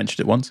 I've already mentioned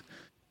it once.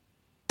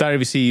 Diary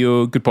of a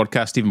CEO, good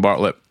podcast, Stephen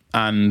Bartlett,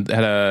 and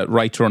had a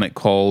writer on it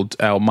called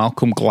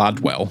Malcolm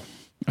Gladwell.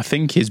 I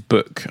think his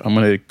book, I'm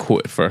going to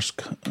quote it first.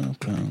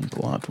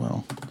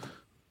 Gladwell.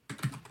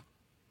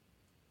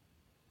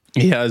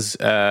 He has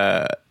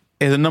a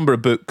number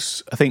of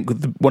books. I think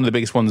one of the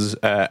biggest ones is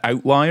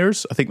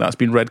Outliers. I think that's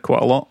been read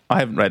quite a lot. I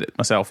haven't read it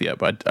myself yet,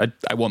 but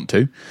I want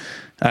to.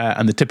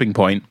 And The Tipping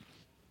Point.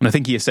 And I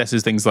think he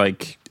assesses things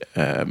like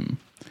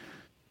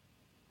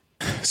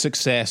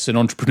success and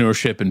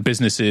entrepreneurship and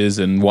businesses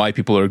and why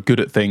people are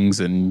good at things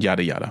and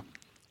yada yada.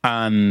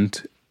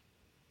 And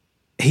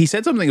he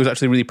said something that was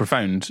actually really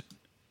profound,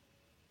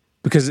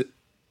 because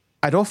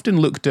I'd often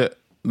looked at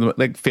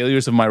like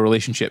failures of my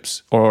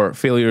relationships, or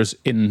failures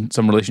in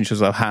some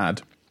relationships I've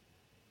had,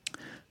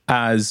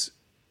 as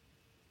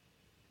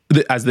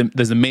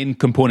the main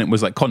component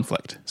was like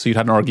conflict. So you'd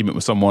had an argument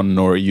with someone,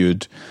 or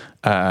you'd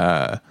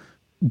had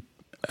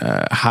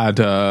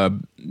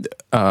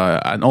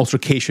an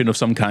altercation of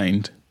some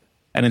kind,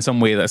 and in some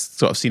way that's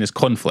sort of seen as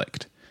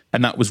conflict,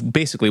 and that was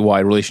basically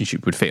why a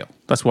relationship would fail.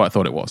 That's what I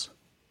thought it was.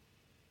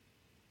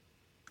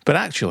 But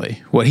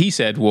actually, what he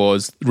said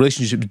was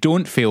relationships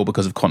don't fail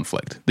because of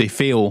conflict. They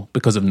fail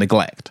because of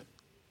neglect.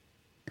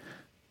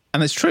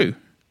 And it's true,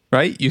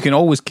 right? You can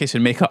always kiss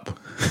and make up.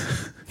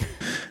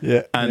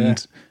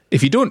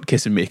 If you don't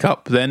kiss and make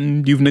up,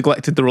 then you've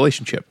neglected the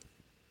relationship.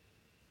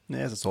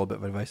 Yeah, that's all a bit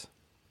of advice.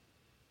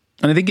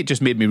 And I think it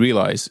just made me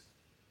realize,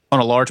 on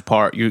a large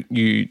part,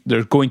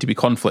 there's going to be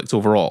conflicts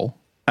overall.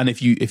 And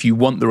if you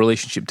want the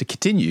relationship to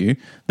continue,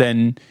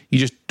 then you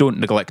just don't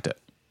neglect it.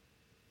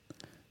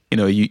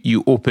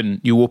 You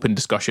open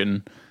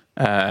discussion.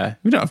 I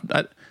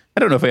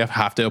don't know if I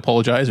have to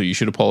apologize, or you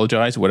should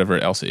apologize, or whatever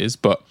else it is.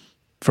 But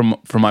from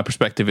my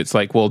perspective, it's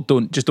like, well,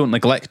 don't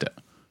neglect it.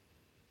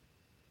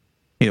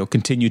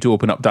 continue to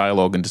open up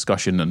dialogue and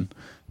discussion and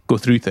go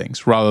through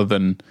things, rather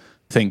than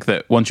think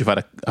that once you've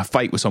had a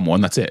fight with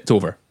someone, that's it, it's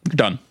over, you're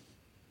done.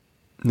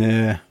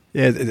 Yeah,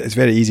 it's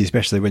very easy,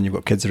 especially when you've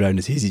got kids around.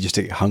 It's easy just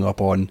to get hung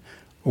up on,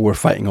 oh, we're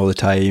fighting all the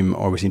time,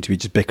 or we seem to be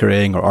just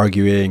bickering or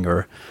arguing,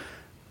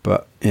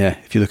 but yeah,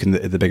 if you look in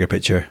the bigger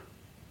picture,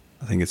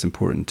 I think it's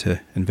important to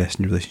invest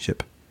in your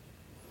relationship.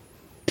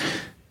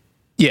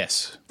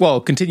 Yes.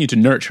 Well, continue to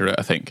nurture it,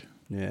 I think.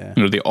 Yeah.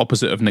 The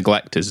opposite of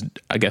neglect is,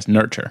 I guess,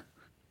 nurture.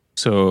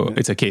 So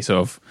It's a case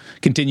of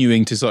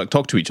continuing to sort of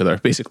talk to each other,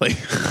 basically.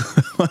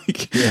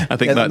 I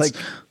think that's...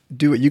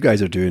 do what you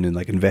guys are doing and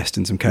invest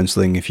in some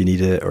counselling if you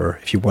need it or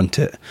if you want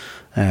it,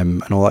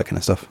 and all that kind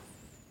of stuff.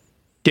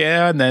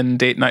 Yeah, and then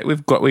date night.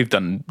 We've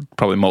done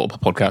probably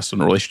multiple podcasts on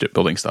relationship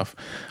building stuff,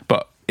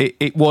 but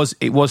it was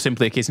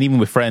simply a case, and even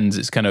with friends,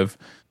 it's kind of,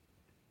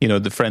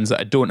 the friends that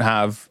I don't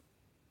have,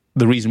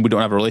 the reason we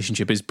don't have a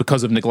relationship is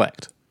because of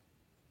neglect.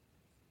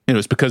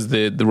 It's because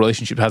the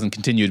relationship hasn't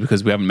continued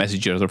because we haven't messaged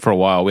each other for a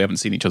while, we haven't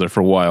seen each other for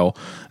a while,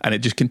 and it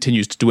just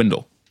continues to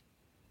dwindle.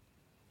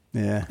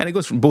 Yeah, and it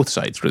goes from both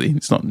sides, really.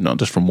 It's not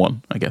just from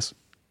one, I guess.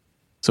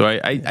 So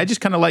I just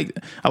kind of like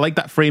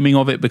that framing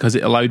of it, because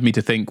it allowed me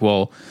to think,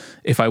 well,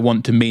 if I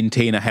want to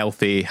maintain a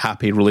healthy,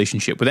 happy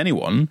relationship with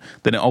anyone,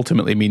 then it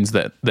ultimately means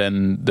that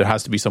then there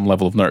has to be some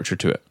level of nurture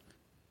to it.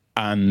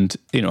 And,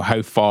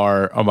 how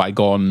far am I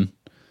gone?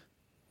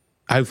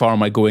 How far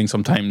am I going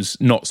sometimes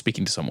not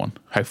speaking to someone?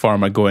 How far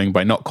am I going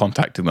by not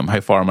contacting them? How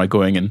far am I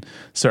going in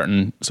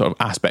certain sort of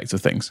aspects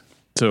of things?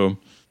 So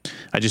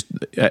I just,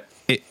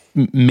 it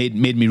made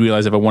me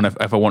realize if I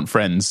want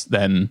friends,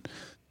 then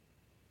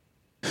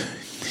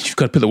you've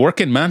got to put the work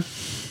in, man.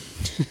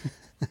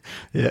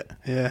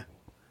 yeah.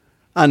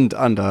 And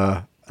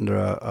under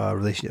a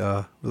relation,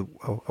 a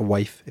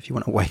wife, if you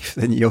want a wife,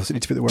 then you also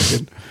need to put the work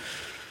in.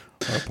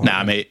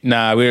 Nah, mate.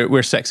 Nah,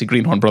 we're sexy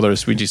greenhorn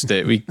brothers. We just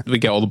we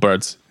get all the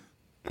birds.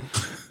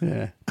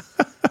 Yeah.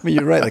 I mean,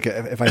 you're right.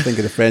 If I think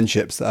of the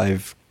friendships that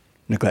I've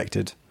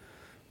neglected,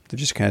 they've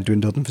just kind of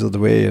dwindled and fizzled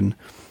away. And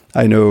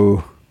I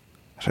know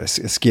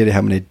it's scary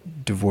how many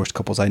divorced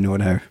couples I know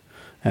now.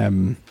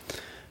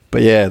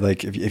 But yeah,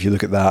 if you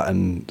look at that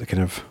and the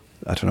kind of,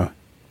 I don't know,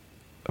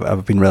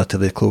 I've been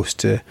relatively close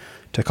to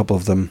a couple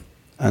of them,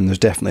 and there's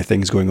definitely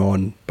things going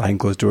on behind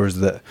closed doors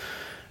that,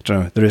 I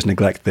don't know, there is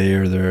neglect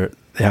there.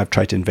 They have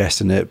tried to invest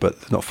in it,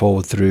 but they've not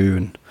followed through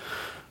and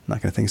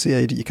that kind of thing. So yeah,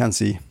 you can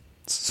see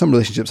some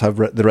relationships have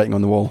the writing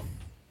on the wall,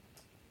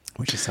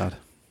 which is sad.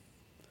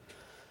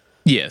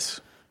 Yes.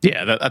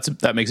 Yeah,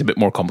 that makes it a bit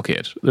more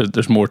complicated.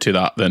 There's more to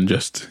that than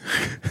just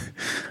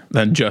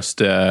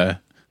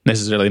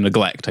necessarily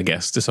neglect, I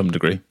guess, to some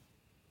degree.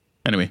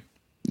 Anyway,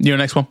 your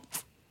next one?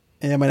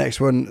 Yeah, my next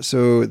one.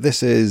 So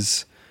this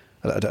is,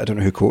 I don't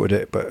know who quoted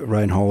it, but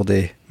Ryan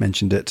Holiday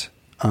mentioned it.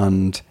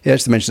 And he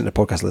actually mentioned it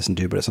in a podcast I listened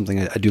to, but it's something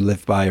I do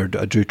live by, or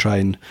I do try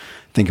and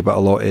think about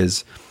a lot,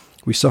 is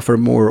we suffer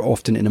more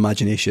often in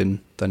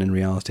imagination than in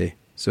reality.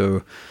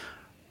 So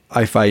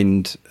I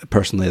find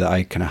personally that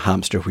I kind of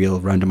hamster wheel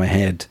around in my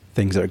head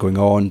things that are going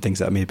on, things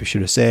that I maybe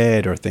should have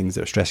said, or things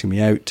that are stressing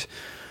me out.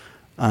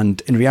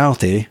 And in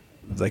reality,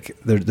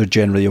 they're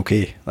generally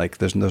okay.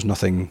 There's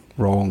nothing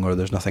wrong, or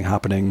there's nothing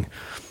happening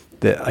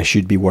that I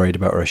should be worried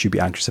about or I should be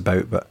anxious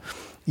about. But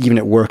even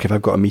at work, if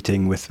I've got a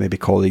meeting with maybe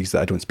colleagues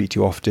that I don't speak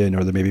to often,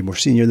 or they're maybe more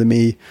senior than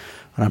me,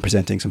 and I'm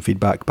presenting some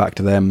feedback back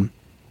to them,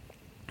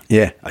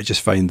 yeah, I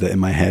just find that in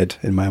my head,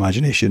 in my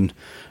imagination,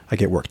 I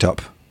get worked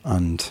up,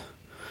 and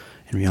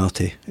in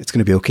reality, it's going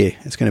to be okay.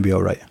 It's going to be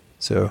all right.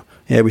 So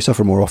yeah, we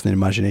suffer more often in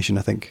imagination,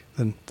 I think,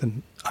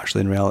 than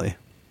actually in reality.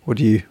 What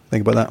do you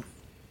think about that?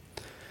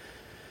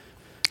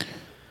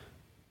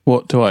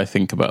 What do I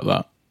think about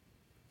that?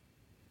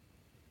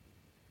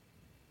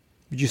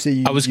 Would you say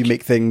you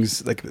make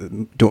things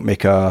don't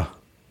make a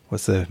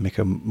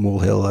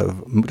molehill out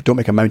of, don't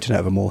make a mountain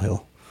out of a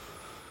molehill?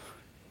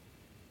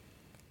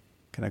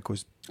 Kind of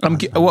goes.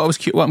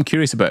 What I'm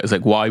curious about is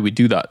why we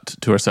do that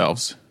to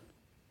ourselves.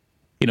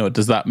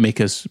 Does that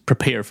make us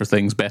prepare for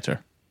things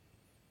better?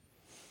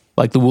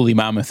 The woolly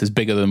mammoth is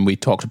bigger than we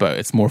talked about.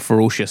 It's more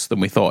ferocious than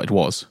we thought it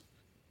was.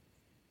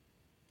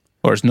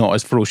 Or it's not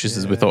as ferocious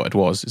as we thought it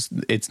was.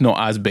 It's not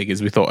as big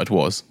as we thought it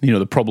was.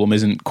 The problem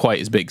isn't quite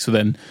as big. So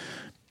then,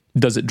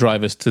 does it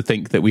drive us to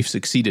think that we've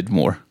succeeded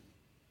more?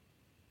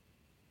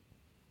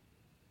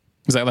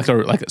 Is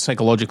that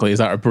psychologically, is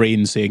that our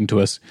brain saying to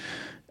us,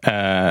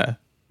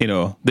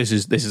 this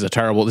is this is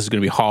going to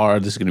be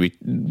hard, this is going to be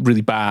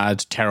really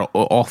bad,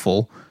 terrible,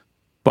 awful,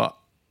 but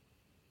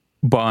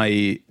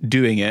by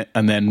doing it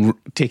and then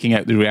taking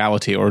out the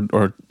reality or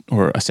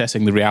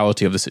assessing the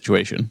reality of the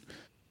situation,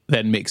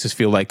 then makes us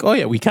feel like, oh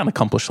yeah, we can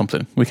accomplish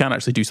something. We can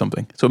actually do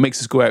something. So it makes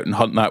us go out and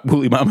hunt that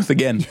woolly mammoth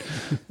again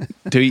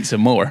to eat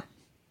some more.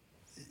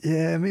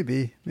 Yeah,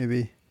 maybe. I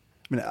mean,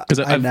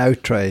 I now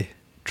try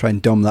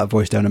and dumb that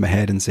voice down in my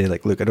head and say,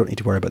 look, I don't need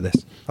to worry about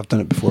this. I've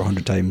done it before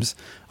 100 times.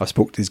 I've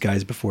spoke to these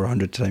guys before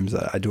 100 times.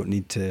 I don't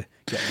need to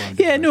get around.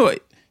 Yeah, no,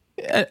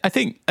 I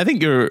think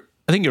you're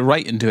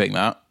right in doing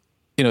that.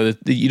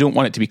 you don't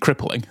want it to be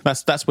crippling.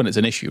 That's when it's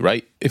an issue,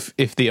 right?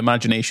 If the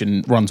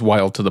imagination runs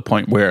wild to the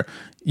point where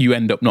you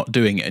end up not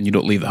doing it and you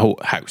don't leave the whole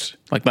house,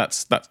 like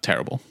that's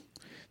terrible.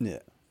 Yeah.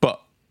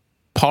 But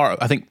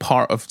I think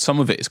part of some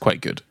of it is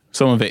quite good.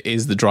 Some of it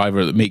is the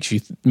driver that makes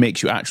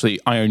you actually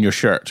iron your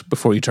shirt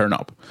before you turn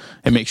up.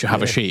 It makes you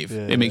have a shave.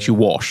 It makes you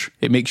wash.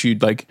 It makes you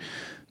like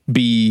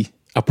be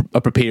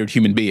a prepared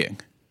human being.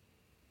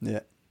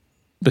 Yeah.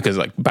 Because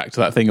like back to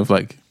that thing of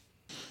like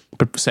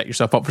set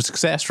yourself up for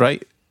success,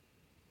 right?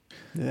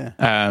 Yeah.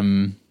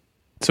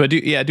 So I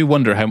do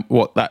wonder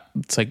what that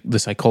like the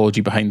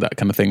psychology behind that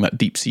kind of thing, that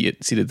deep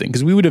seated thing,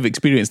 because we would have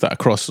experienced that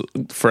across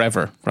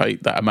forever,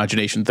 right? That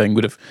imagination thing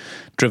would have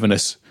driven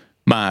us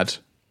mad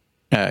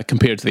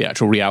compared to the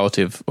actual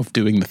reality of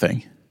doing the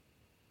thing.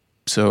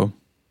 So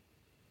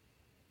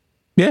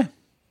yeah,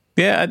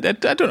 I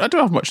don't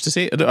have much to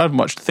say. I don't have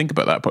much to think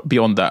about that, but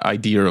beyond that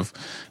idea of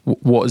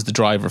what is the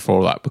driver for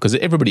all that, because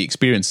everybody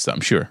experiences that.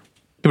 I'm sure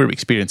everybody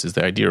experiences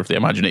the idea of the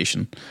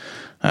imagination.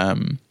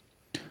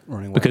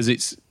 Because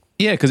it's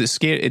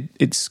scary.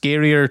 It's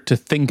scarier to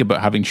think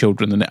about having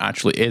children than it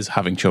actually is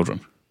having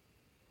children.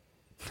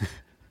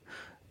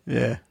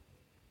 Yeah.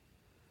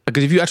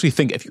 Because if you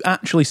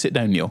actually sit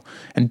down, Neil,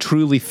 and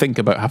truly think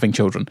about having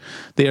children,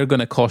 they are going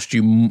to cost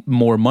you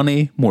more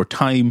money, more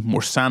time,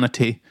 more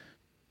sanity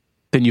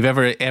than you've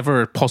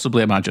ever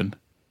possibly imagined.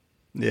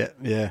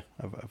 Yeah.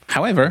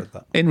 However,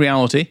 in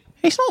reality,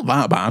 it's not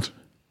that bad.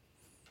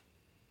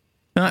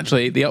 And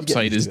actually, the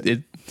upside is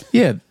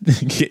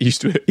get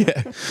used to it.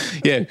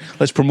 Yeah.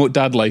 Let's promote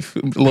dad life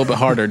a little bit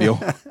harder,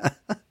 Neil.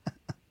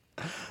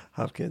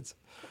 Have kids.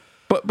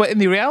 But in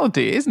the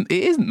reality, it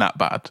isn't that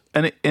bad,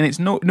 and it's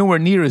nowhere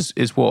near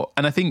as what.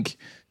 And I think,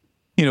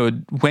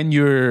 when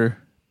you're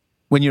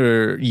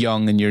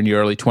young and you're in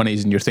your early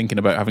 20s and you're thinking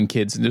about having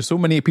kids, and there's so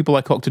many people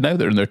I talk to now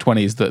that are in their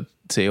 20s that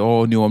say,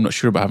 "Oh no, I'm not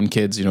sure about having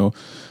kids."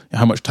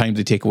 How much time do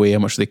they take away? How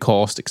much do they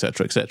cost?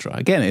 Etc. Etc.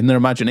 Again, in their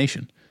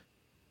imagination.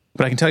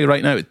 But I can tell you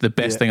right now, it's the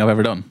best thing I've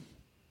ever done.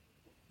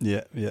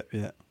 Yeah.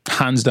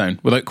 Hands down,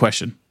 without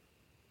question.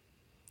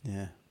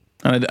 Yeah.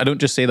 And I don't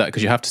just say that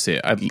because you have to say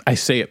it. I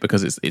say it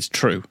because it's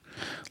true.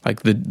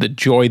 Like the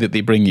joy that they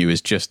bring you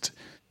is just,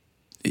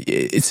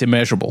 it's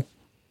immeasurable.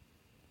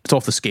 It's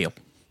off the scale.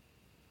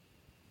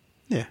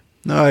 Yeah.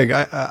 No, I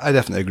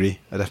definitely agree.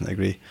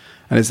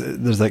 And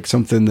there's like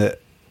something that,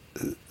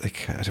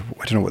 like, I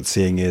don't know what the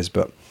saying is,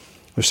 but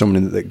there's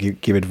someone that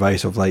give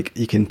advice of like,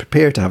 you can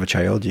prepare to have a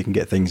child, you can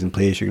get things in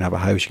place, you can have a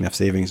house, you can have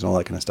savings and all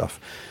that kind of stuff.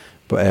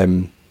 But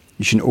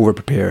you shouldn't over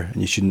prepare,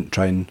 and you shouldn't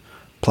try and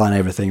plan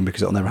everything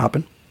because it'll never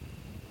happen.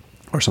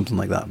 Or something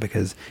like that,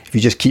 because if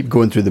you just keep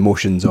going through the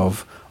motions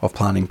of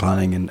planning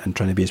and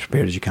trying to be as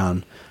prepared as you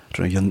can, I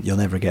don't know, you'll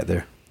never get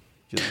there.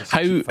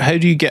 How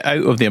do you get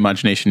out of the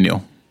imagination,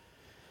 Neil?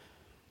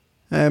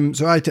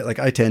 So I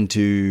tend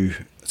to.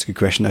 That's a good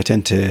question. I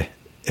tend to,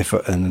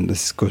 and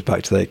this goes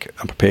back to like,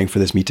 I'm preparing for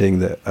this meeting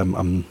that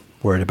I'm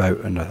worried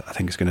about, and I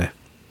think it's going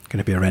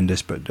to be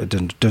horrendous, but it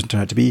doesn't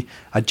turn out to be.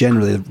 I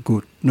generally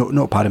go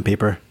notepad and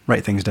paper,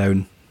 write things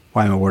down.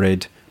 Why am I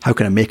worried? How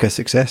can I make a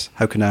success?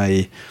 How can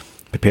I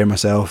prepare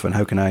myself, and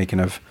how can I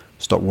kind of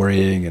stop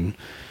worrying, and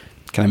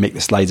can I make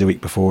the slides a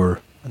week before,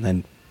 and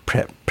then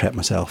prep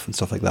myself and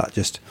stuff like that.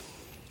 Just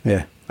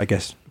I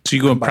guess. So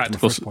you go in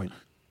practical.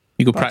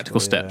 You go practical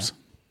steps.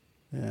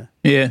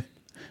 Yeah.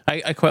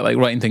 I quite like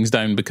writing things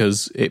down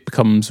because it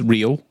becomes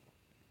real.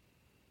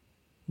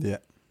 Yeah.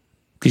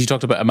 Because you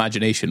talked about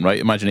imagination, right?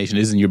 Imagination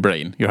is in your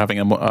brain. You're having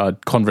a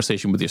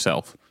conversation with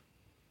yourself.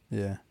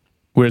 Yeah.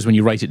 Whereas when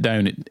you write it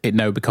down, it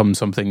now becomes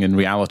something in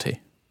reality.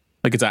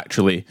 Like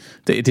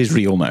it is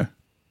real now.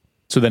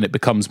 So then it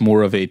becomes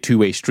more of a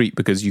two-way street,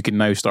 because you can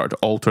now start to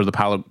alter the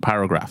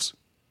paragraphs,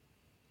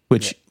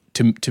 which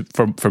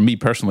for me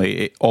personally,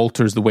 it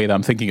alters the way that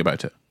I'm thinking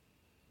about it.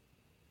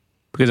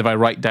 Because if I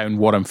write down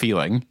what I'm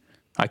feeling,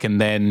 I can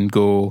then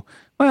go,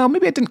 well,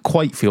 maybe I didn't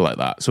quite feel like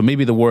that. So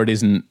maybe the word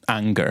isn't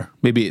anger.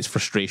 Maybe it's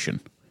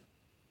frustration.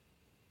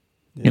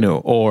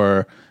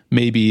 Or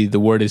maybe the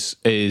word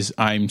is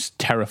I'm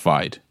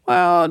terrified.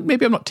 Well,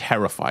 maybe I'm not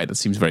terrified. That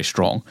seems very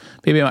strong.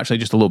 Maybe I'm actually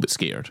just a little bit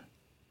scared.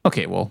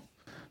 Okay, well,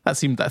 that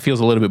feels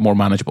a little bit more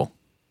manageable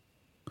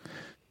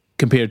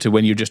compared to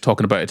when you're just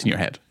talking about it in your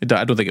head.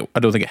 I don't think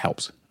it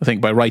helps. I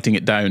think by writing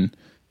it down,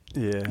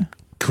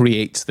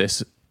 creates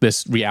this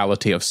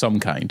reality of some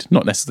kind,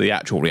 not necessarily the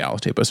actual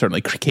reality, but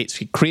certainly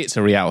creates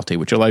a reality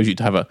which allows you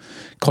to have an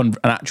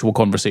actual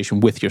conversation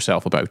with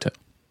yourself about it,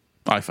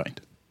 I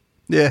find.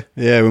 Yeah,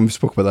 we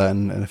spoke about that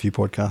in a few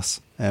podcasts.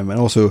 And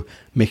also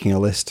making a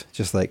list,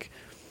 just like,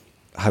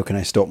 how can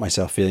I stop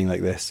myself feeling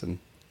like this? And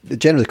it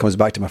generally comes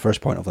back to my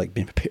first point of like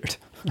being prepared.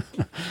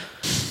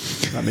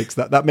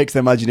 that makes the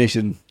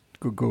imagination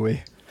go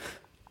away.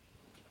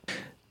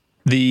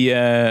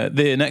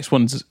 The next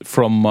one's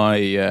from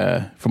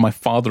my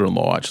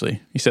father-in-law.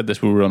 Actually, he said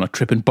this when we were on a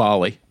trip in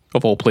Bali,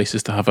 of all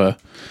places to have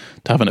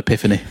an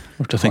epiphany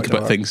or to think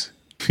about things.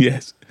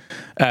 Yes.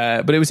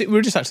 But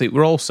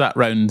we're all sat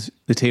round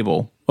the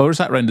table. Well, we were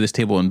sat round this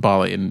table in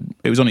Bali, and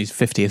it was on his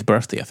 50th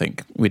birthday, I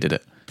think we did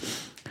it.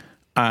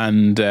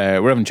 and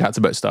we're having chats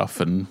about stuff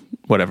and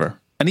whatever.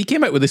 And he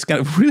came out with this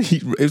kind of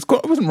really, it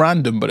wasn't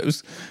random, but it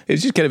was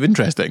just kind of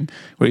interesting,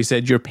 where he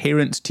said, your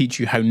parents teach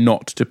you how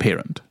not to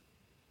parent.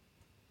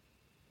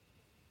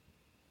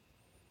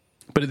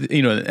 But,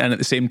 you know, and at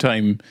the same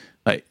time,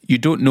 like, you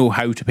don't know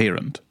how to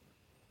parent.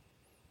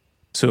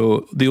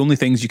 So the only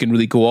things you can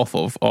really go off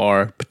of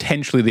are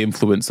potentially the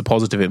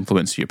positive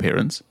influence of your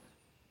parents.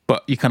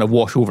 But you kind of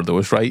wash over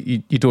those, right?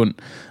 You don't,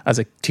 as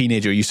a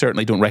teenager, you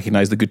certainly don't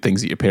recognize the good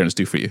things that your parents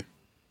do for you.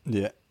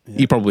 Yeah.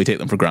 You probably take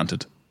them for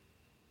granted.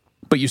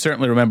 But you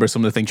certainly remember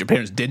some of the things your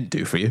parents didn't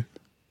do for you.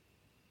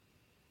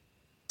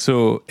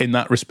 So in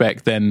that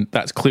respect, then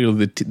that's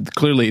clearly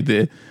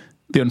the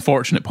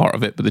unfortunate part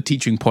of it, but the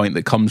teaching point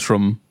that comes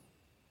from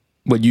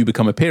when you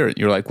become a parent,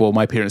 you're like, well,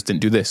 my parents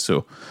didn't do this,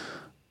 so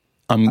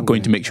I'm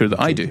going to make sure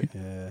that I do.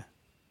 Yeah.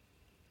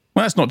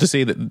 Well, that's not to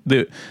say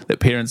that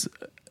parents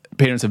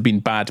have been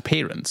bad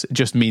parents. It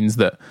just means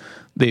that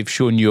they've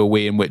shown you a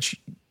way in which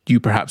you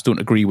perhaps don't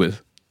agree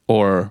with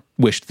or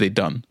wished they'd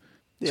done.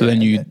 So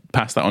then you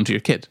pass that on to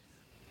your kid.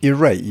 You're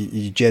right.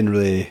 You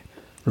generally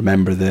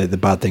remember the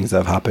bad things that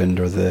have happened,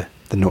 or the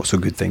not so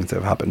good things that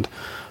have happened,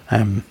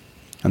 and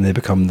they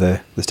become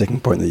the sticking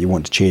point that you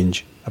want to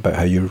change about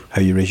how you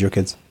raise your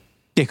kids.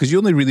 Yeah, because you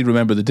only really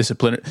remember the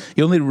discipline.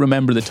 You only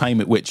remember the time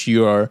at which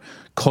you are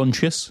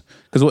conscious.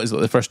 Because what is it,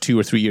 the first 2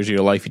 or 3 years of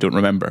your life you don't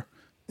remember?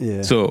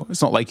 Yeah. So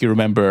it's not like you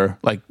remember,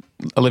 like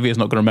Olivia's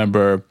not going to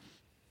remember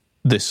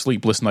the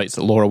sleepless nights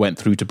that Laura went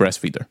through to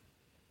breastfeed her.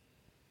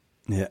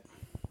 Yeah.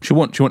 She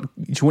won't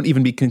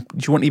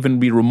even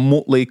be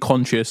remotely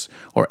conscious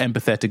or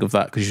empathetic of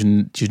that, because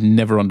she's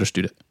never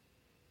understood it.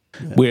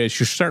 Yeah. Whereas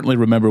she'll certainly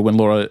remember when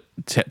Laura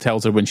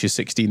tells her when she's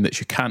 16 that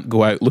she can't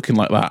go out looking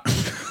like that.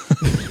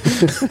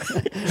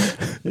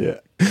 Yeah.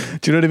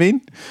 Do you know what I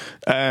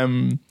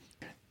mean?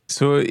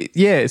 So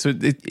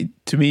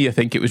to me, I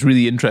think it was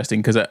really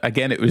interesting, because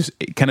again,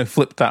 it kind of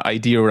flipped that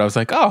idea where I was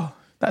like, oh,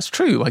 that's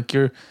true. Like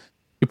your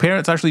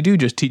parents actually do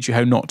just teach you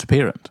how not to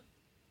parent.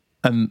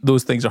 And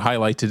those things are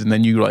highlighted, and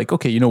then you're like,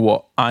 okay, you know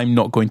what? I'm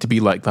not going to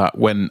be like that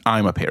when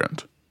I'm a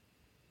parent.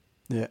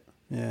 Yeah,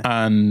 yeah.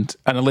 And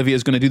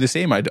Olivia's going to do the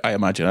same, I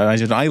imagine. I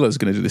imagine Isla's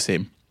going to do the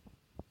same.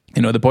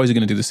 You know, the boys are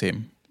going to do the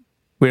same.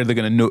 Where they're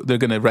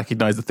going to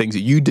recognize the things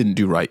that you didn't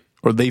do right,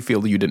 or they feel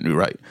that you didn't do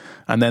right,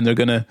 and then they're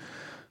going to,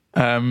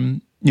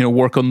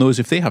 work on those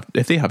if they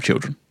have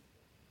children.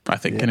 I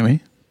think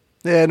anyway.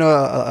 Yeah, no,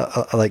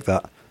 I like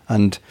that,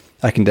 and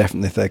I can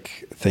definitely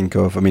think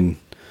of. I mean,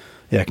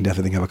 I can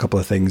definitely think of a couple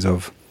of things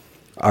of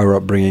our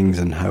upbringings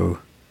and how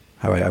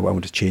I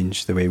want to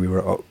change the way we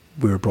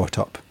were brought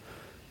up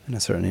in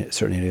certain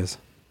areas.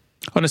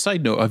 On a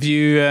side note, have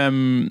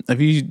you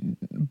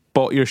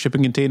bought your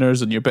shipping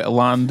containers and your bit of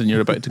land and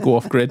you're about to go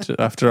off grid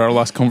after our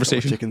last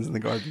conversation? Chickens in the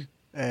garden?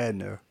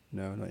 No,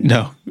 not yet.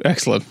 No,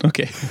 excellent.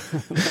 Okay.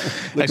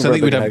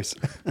 Actually,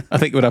 I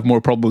think we'd have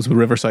more problems with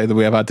Riverside than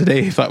we have had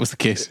today if that was the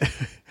case.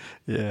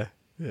 Yeah.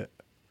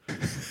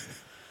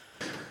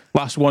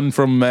 Last one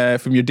from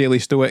your Daily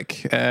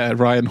Stoic,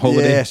 Ryan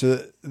Holiday. Yeah,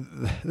 so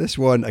this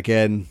one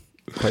again.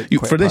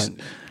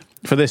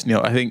 For this,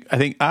 Neil, I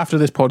think after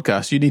this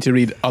podcast, you need to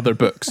read other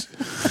books.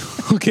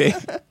 Okay.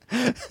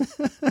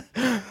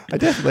 I've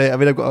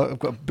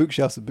got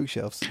bookshelves and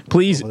bookshelves.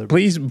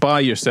 Please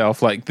buy yourself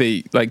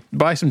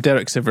buy some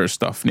Derek Sivers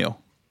stuff, Neil.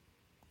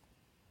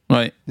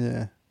 Right?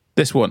 Yeah.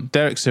 This one,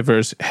 Derek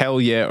Sivers, Hell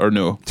Yeah or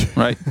No.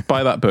 Right?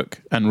 Buy that book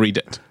and read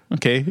it.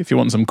 Okay, if you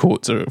want some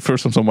quotes or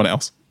from someone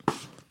else.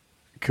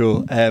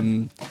 Cool.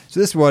 So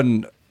this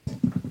one,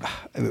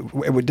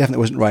 it definitely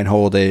wasn't Ryan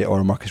Holiday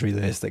or Marcus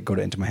Aurelius that got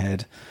it into my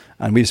head,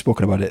 and we've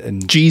spoken about it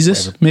in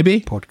Jesus,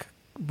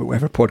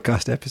 whatever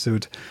podcast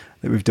episode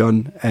that we've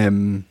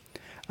done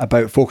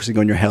about focusing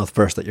on your health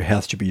first. That your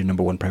health should be your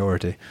number one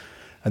priority.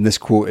 And this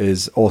quote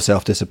is, "All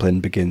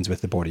self-discipline begins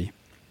with the body."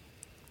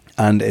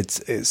 And it's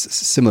a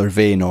similar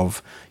vein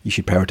of you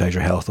should prioritize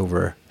your health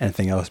over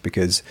anything else,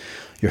 because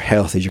your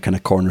health is your kind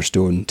of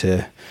cornerstone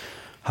to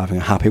having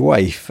a happy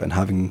wife and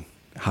having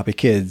happy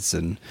kids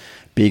and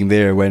being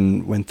there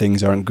when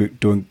things aren't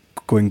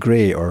going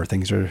great or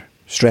things are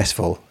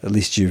stressful. At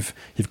least you've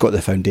got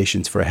the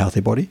foundations for a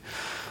healthy body.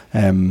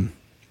 So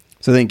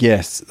I think,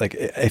 yes, like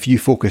if you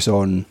focus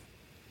on,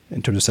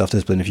 in terms of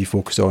self-discipline, if you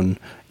focus on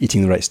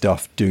eating the right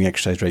stuff, doing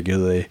exercise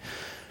regularly,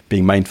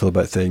 being mindful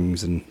about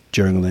things and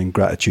journaling,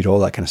 gratitude, all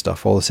that kind of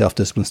stuff, all the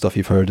self-discipline stuff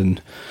you've heard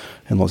in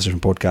lots of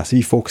different podcasts, if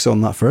you focus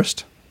on that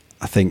first,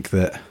 I think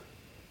that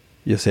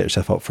you'll set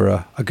yourself up for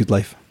a good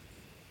life.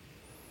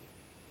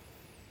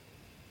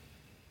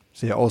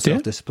 So yeah, all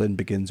self-discipline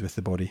begins with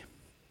the body.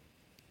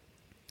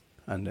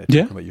 And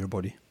talking about your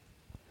body.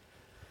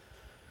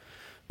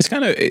 It's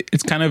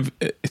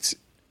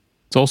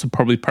also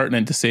probably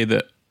pertinent to say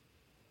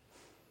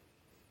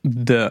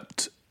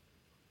that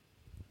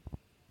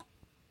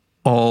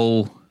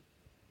all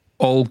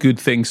good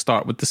things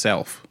start with the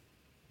self.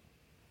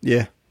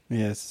 Yeah,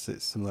 it's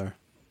similar.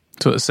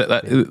 So it's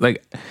that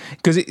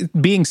because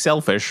being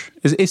selfish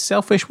is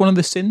selfish one of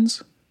the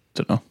sins?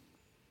 Don't know,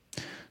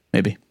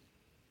 maybe.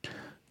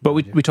 But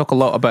we talk a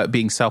lot about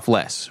being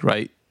selfless,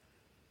 right?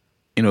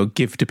 You know,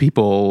 give to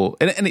people,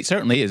 and it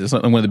certainly is. It's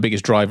one of the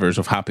biggest drivers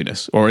of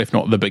happiness, or if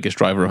not the biggest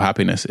driver of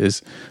happiness,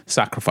 is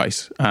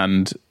sacrifice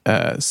and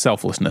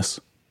selflessness.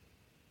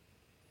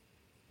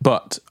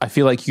 But I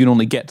feel like you can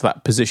only get to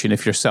that position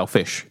if you're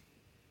selfish.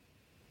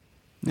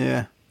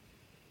 Yeah.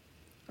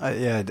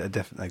 I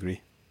definitely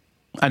agree.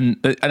 And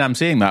I'm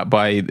saying that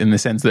in the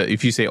sense that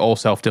if you say all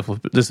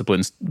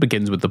self-discipline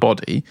begins with the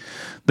body,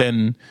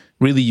 then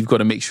really you've got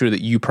to make sure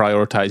that you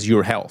prioritize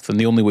your health. And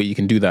the only way you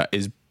can do that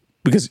is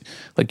because,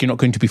 like, you're not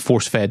going to be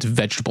force-fed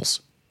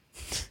vegetables.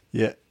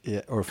 Yeah,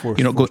 or forced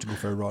to go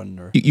for a run.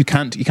 Or you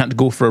can't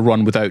go for a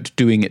run without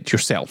doing it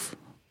yourself.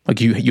 Like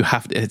you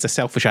have to. It's a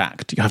selfish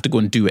act. You have to go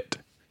and do it.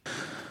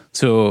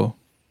 So,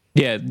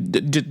 yeah.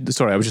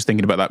 Sorry, I was just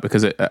thinking about that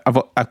because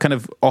I've kind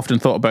of often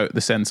thought about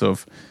the sense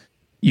of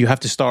you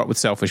have to start with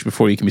selfish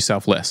before you can be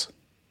selfless.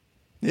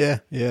 Yeah.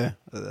 I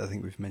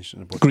think we've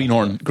mentioned about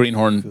Greenhorn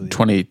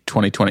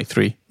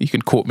 2023. You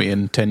can quote me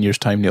in 10 years'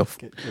 time, Neil.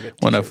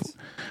 When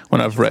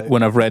I've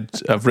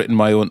written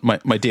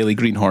my daily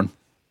Greenhorn.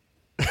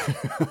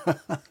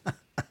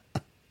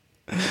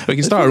 We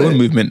can start our own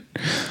movement.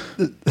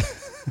 There's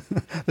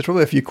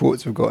probably a few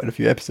quotes we've got in a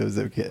few episodes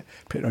that we get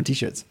put on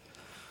t-shirts.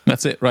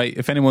 That's it, right?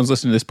 If anyone's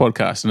listening to this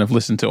podcast and have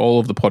listened to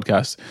all of the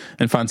podcasts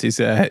and fancies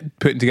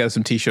putting together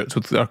some t-shirts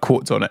with our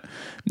quotes on it,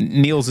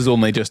 Neil's is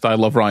only just "I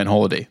love Ryan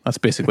Holiday." That's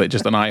basically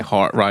just an "I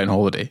heart Ryan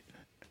Holiday."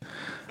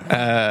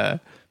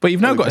 But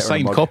you've now got a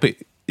signed copy.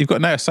 You've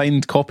got now a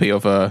signed copy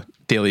of a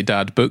Daily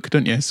Dad book,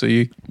 don't you? So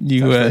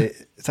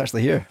it's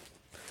actually here.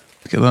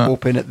 Look at that.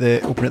 Open at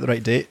the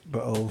right date,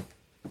 but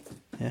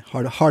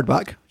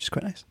hardback, which is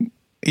quite nice.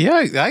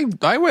 Yeah,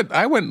 I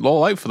went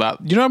all out for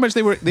that. You know how much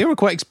they were? They were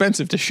quite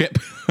expensive to ship.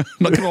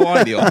 Not gonna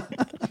lie, Neil. I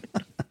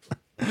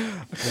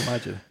can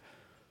imagine.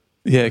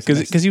 Yeah,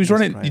 because he was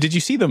running. Did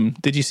you see them?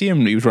 Did you see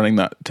him? He was running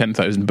that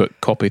 10,000 book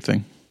copy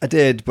thing. I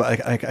did,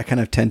 but I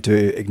kind of tend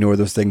to ignore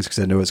those things because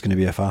I know it's going to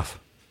be a faff.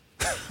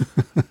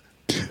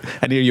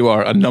 And here you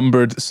are, a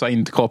numbered,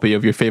 signed copy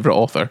of your favourite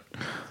author.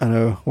 I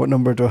know. What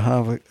number do I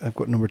have? I've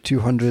got number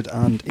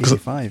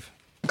 285.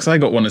 Because I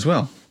got one as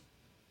well.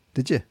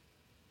 Did you?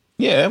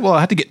 Yeah, well, I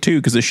had to get two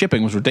because the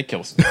shipping was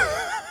ridiculous.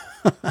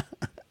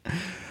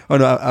 Oh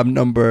no, I'm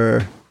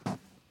number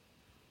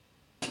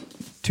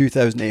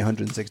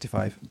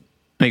 2,865.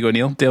 There you go,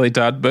 Neil. Daily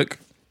Dad book,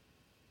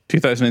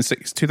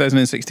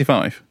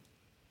 2065.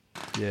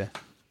 Yeah.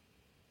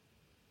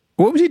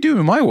 What was he doing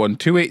with my one?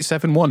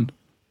 2871.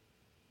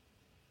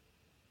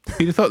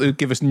 You'd have thought they would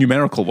give us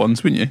numerical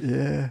ones, wouldn't you?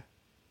 Yeah.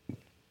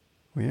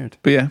 Weird.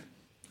 But yeah,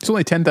 it's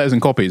only 10,000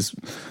 copies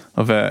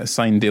of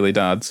signed Daily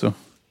Dad, so.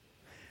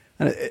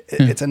 And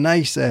it's a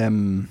nice,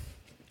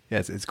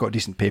 it's got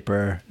decent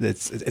paper.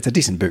 It's a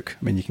decent book.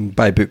 I mean, you can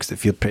buy books that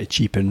feel pretty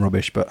cheap and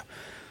rubbish, but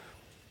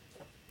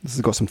this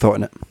has got some thought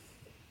in it.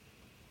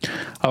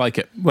 I like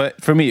it.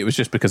 But for me, it was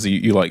just because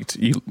you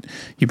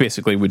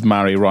basically would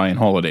marry Ryan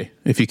Holiday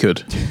if you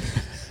could.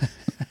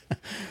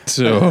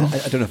 So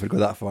I don't know if I'd go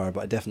that far, but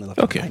I definitely love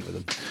to have a pint with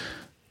him.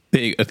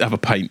 There you go, have a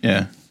pint,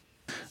 yeah.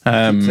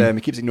 He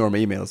keeps ignoring my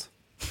emails.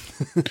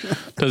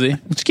 Does he?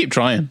 Just keep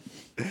trying.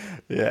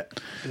 Yeah.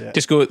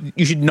 Just go.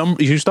 You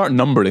should start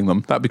numbering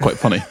them. That'd be quite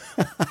funny.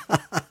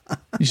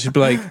 You should be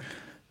like,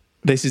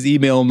 "This is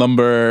email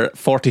number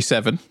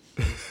 47."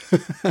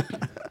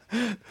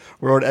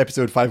 We're on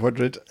episode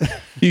 500.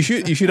 You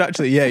should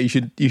actually. Yeah. You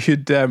should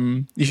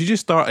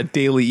just start a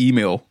daily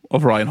email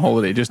of Ryan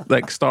Holiday. Just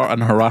like start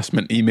an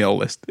harassment email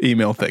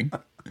thing,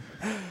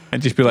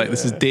 and just be like,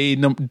 "This is day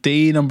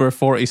number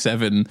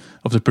 47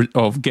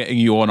 of getting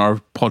you on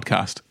our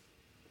podcast."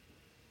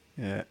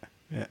 Yeah.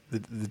 Yeah,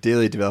 the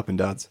Daily Developing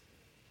Dads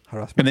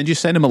harassment. And then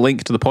just send him a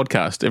link to the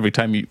podcast every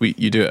time you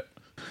do it,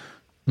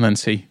 and then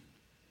see.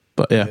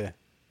 But yeah.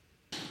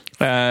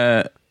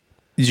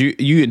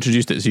 You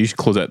introduced it, so you should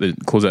close out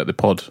the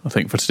pod, I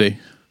think, for today.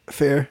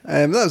 Fair.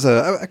 I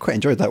quite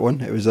enjoyed that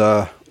one. It was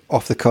a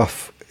off the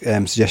cuff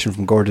suggestion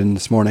from Gordon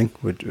this morning.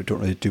 We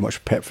don't really do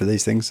much prep for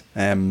these things,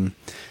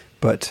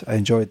 but I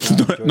enjoyed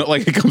that. Not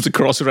like it comes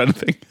across or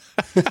anything.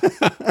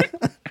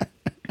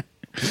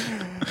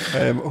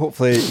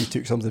 Hopefully you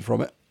took something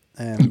from it.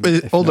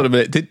 Hold on a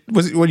minute.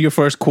 Was it when your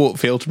first quote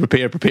failed to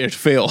prepare to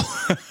fail?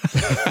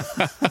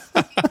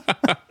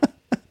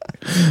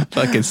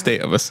 Fucking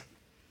state of us.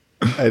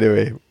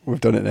 Anyway, we've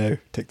done it now.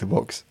 Tick the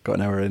box. Got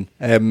an hour in.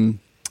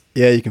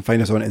 You can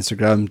find us on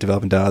Instagram,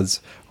 Developing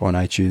Dads, or on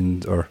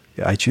iTunes,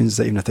 iTunes, is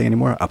that even a thing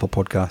anymore? Apple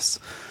Podcasts,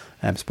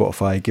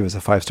 Spotify. Give us a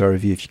 5-star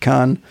review if you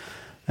can.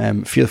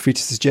 Feel free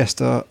to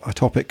suggest a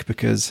topic,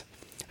 because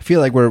I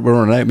feel like we're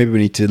running out. Maybe we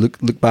need to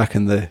look back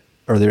in the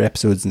earlier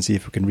episodes and see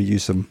if we can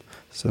reuse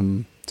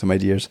some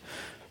ideas.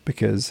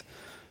 Because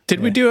did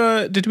we do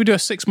a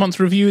 6-month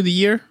review of the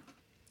year?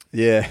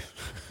 Yeah.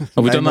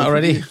 Have we done that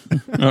already?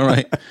 All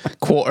right.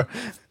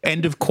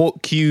 End of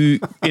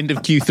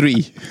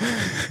Q3.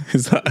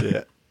 Is that?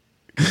 Yeah.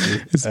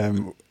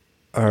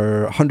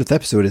 Our 100th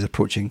episode is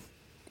approaching.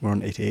 We're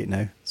on 88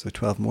 now, so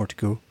 12 more to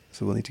go.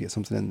 So we'll need to get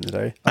something in the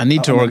diary. I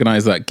need to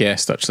organise that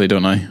guest, actually,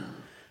 don't I?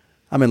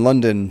 I'm in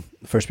London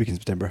first week in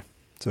September,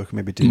 so I can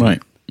maybe do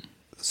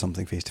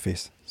something face to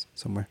face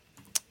somewhere.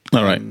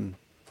 All right.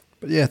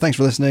 But yeah, thanks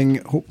for listening.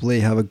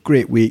 Hopefully have a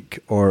great week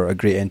or a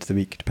great end to the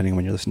week, depending on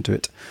when you listen to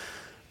it.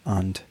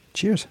 And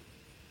cheers.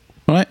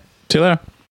 All right. See you later.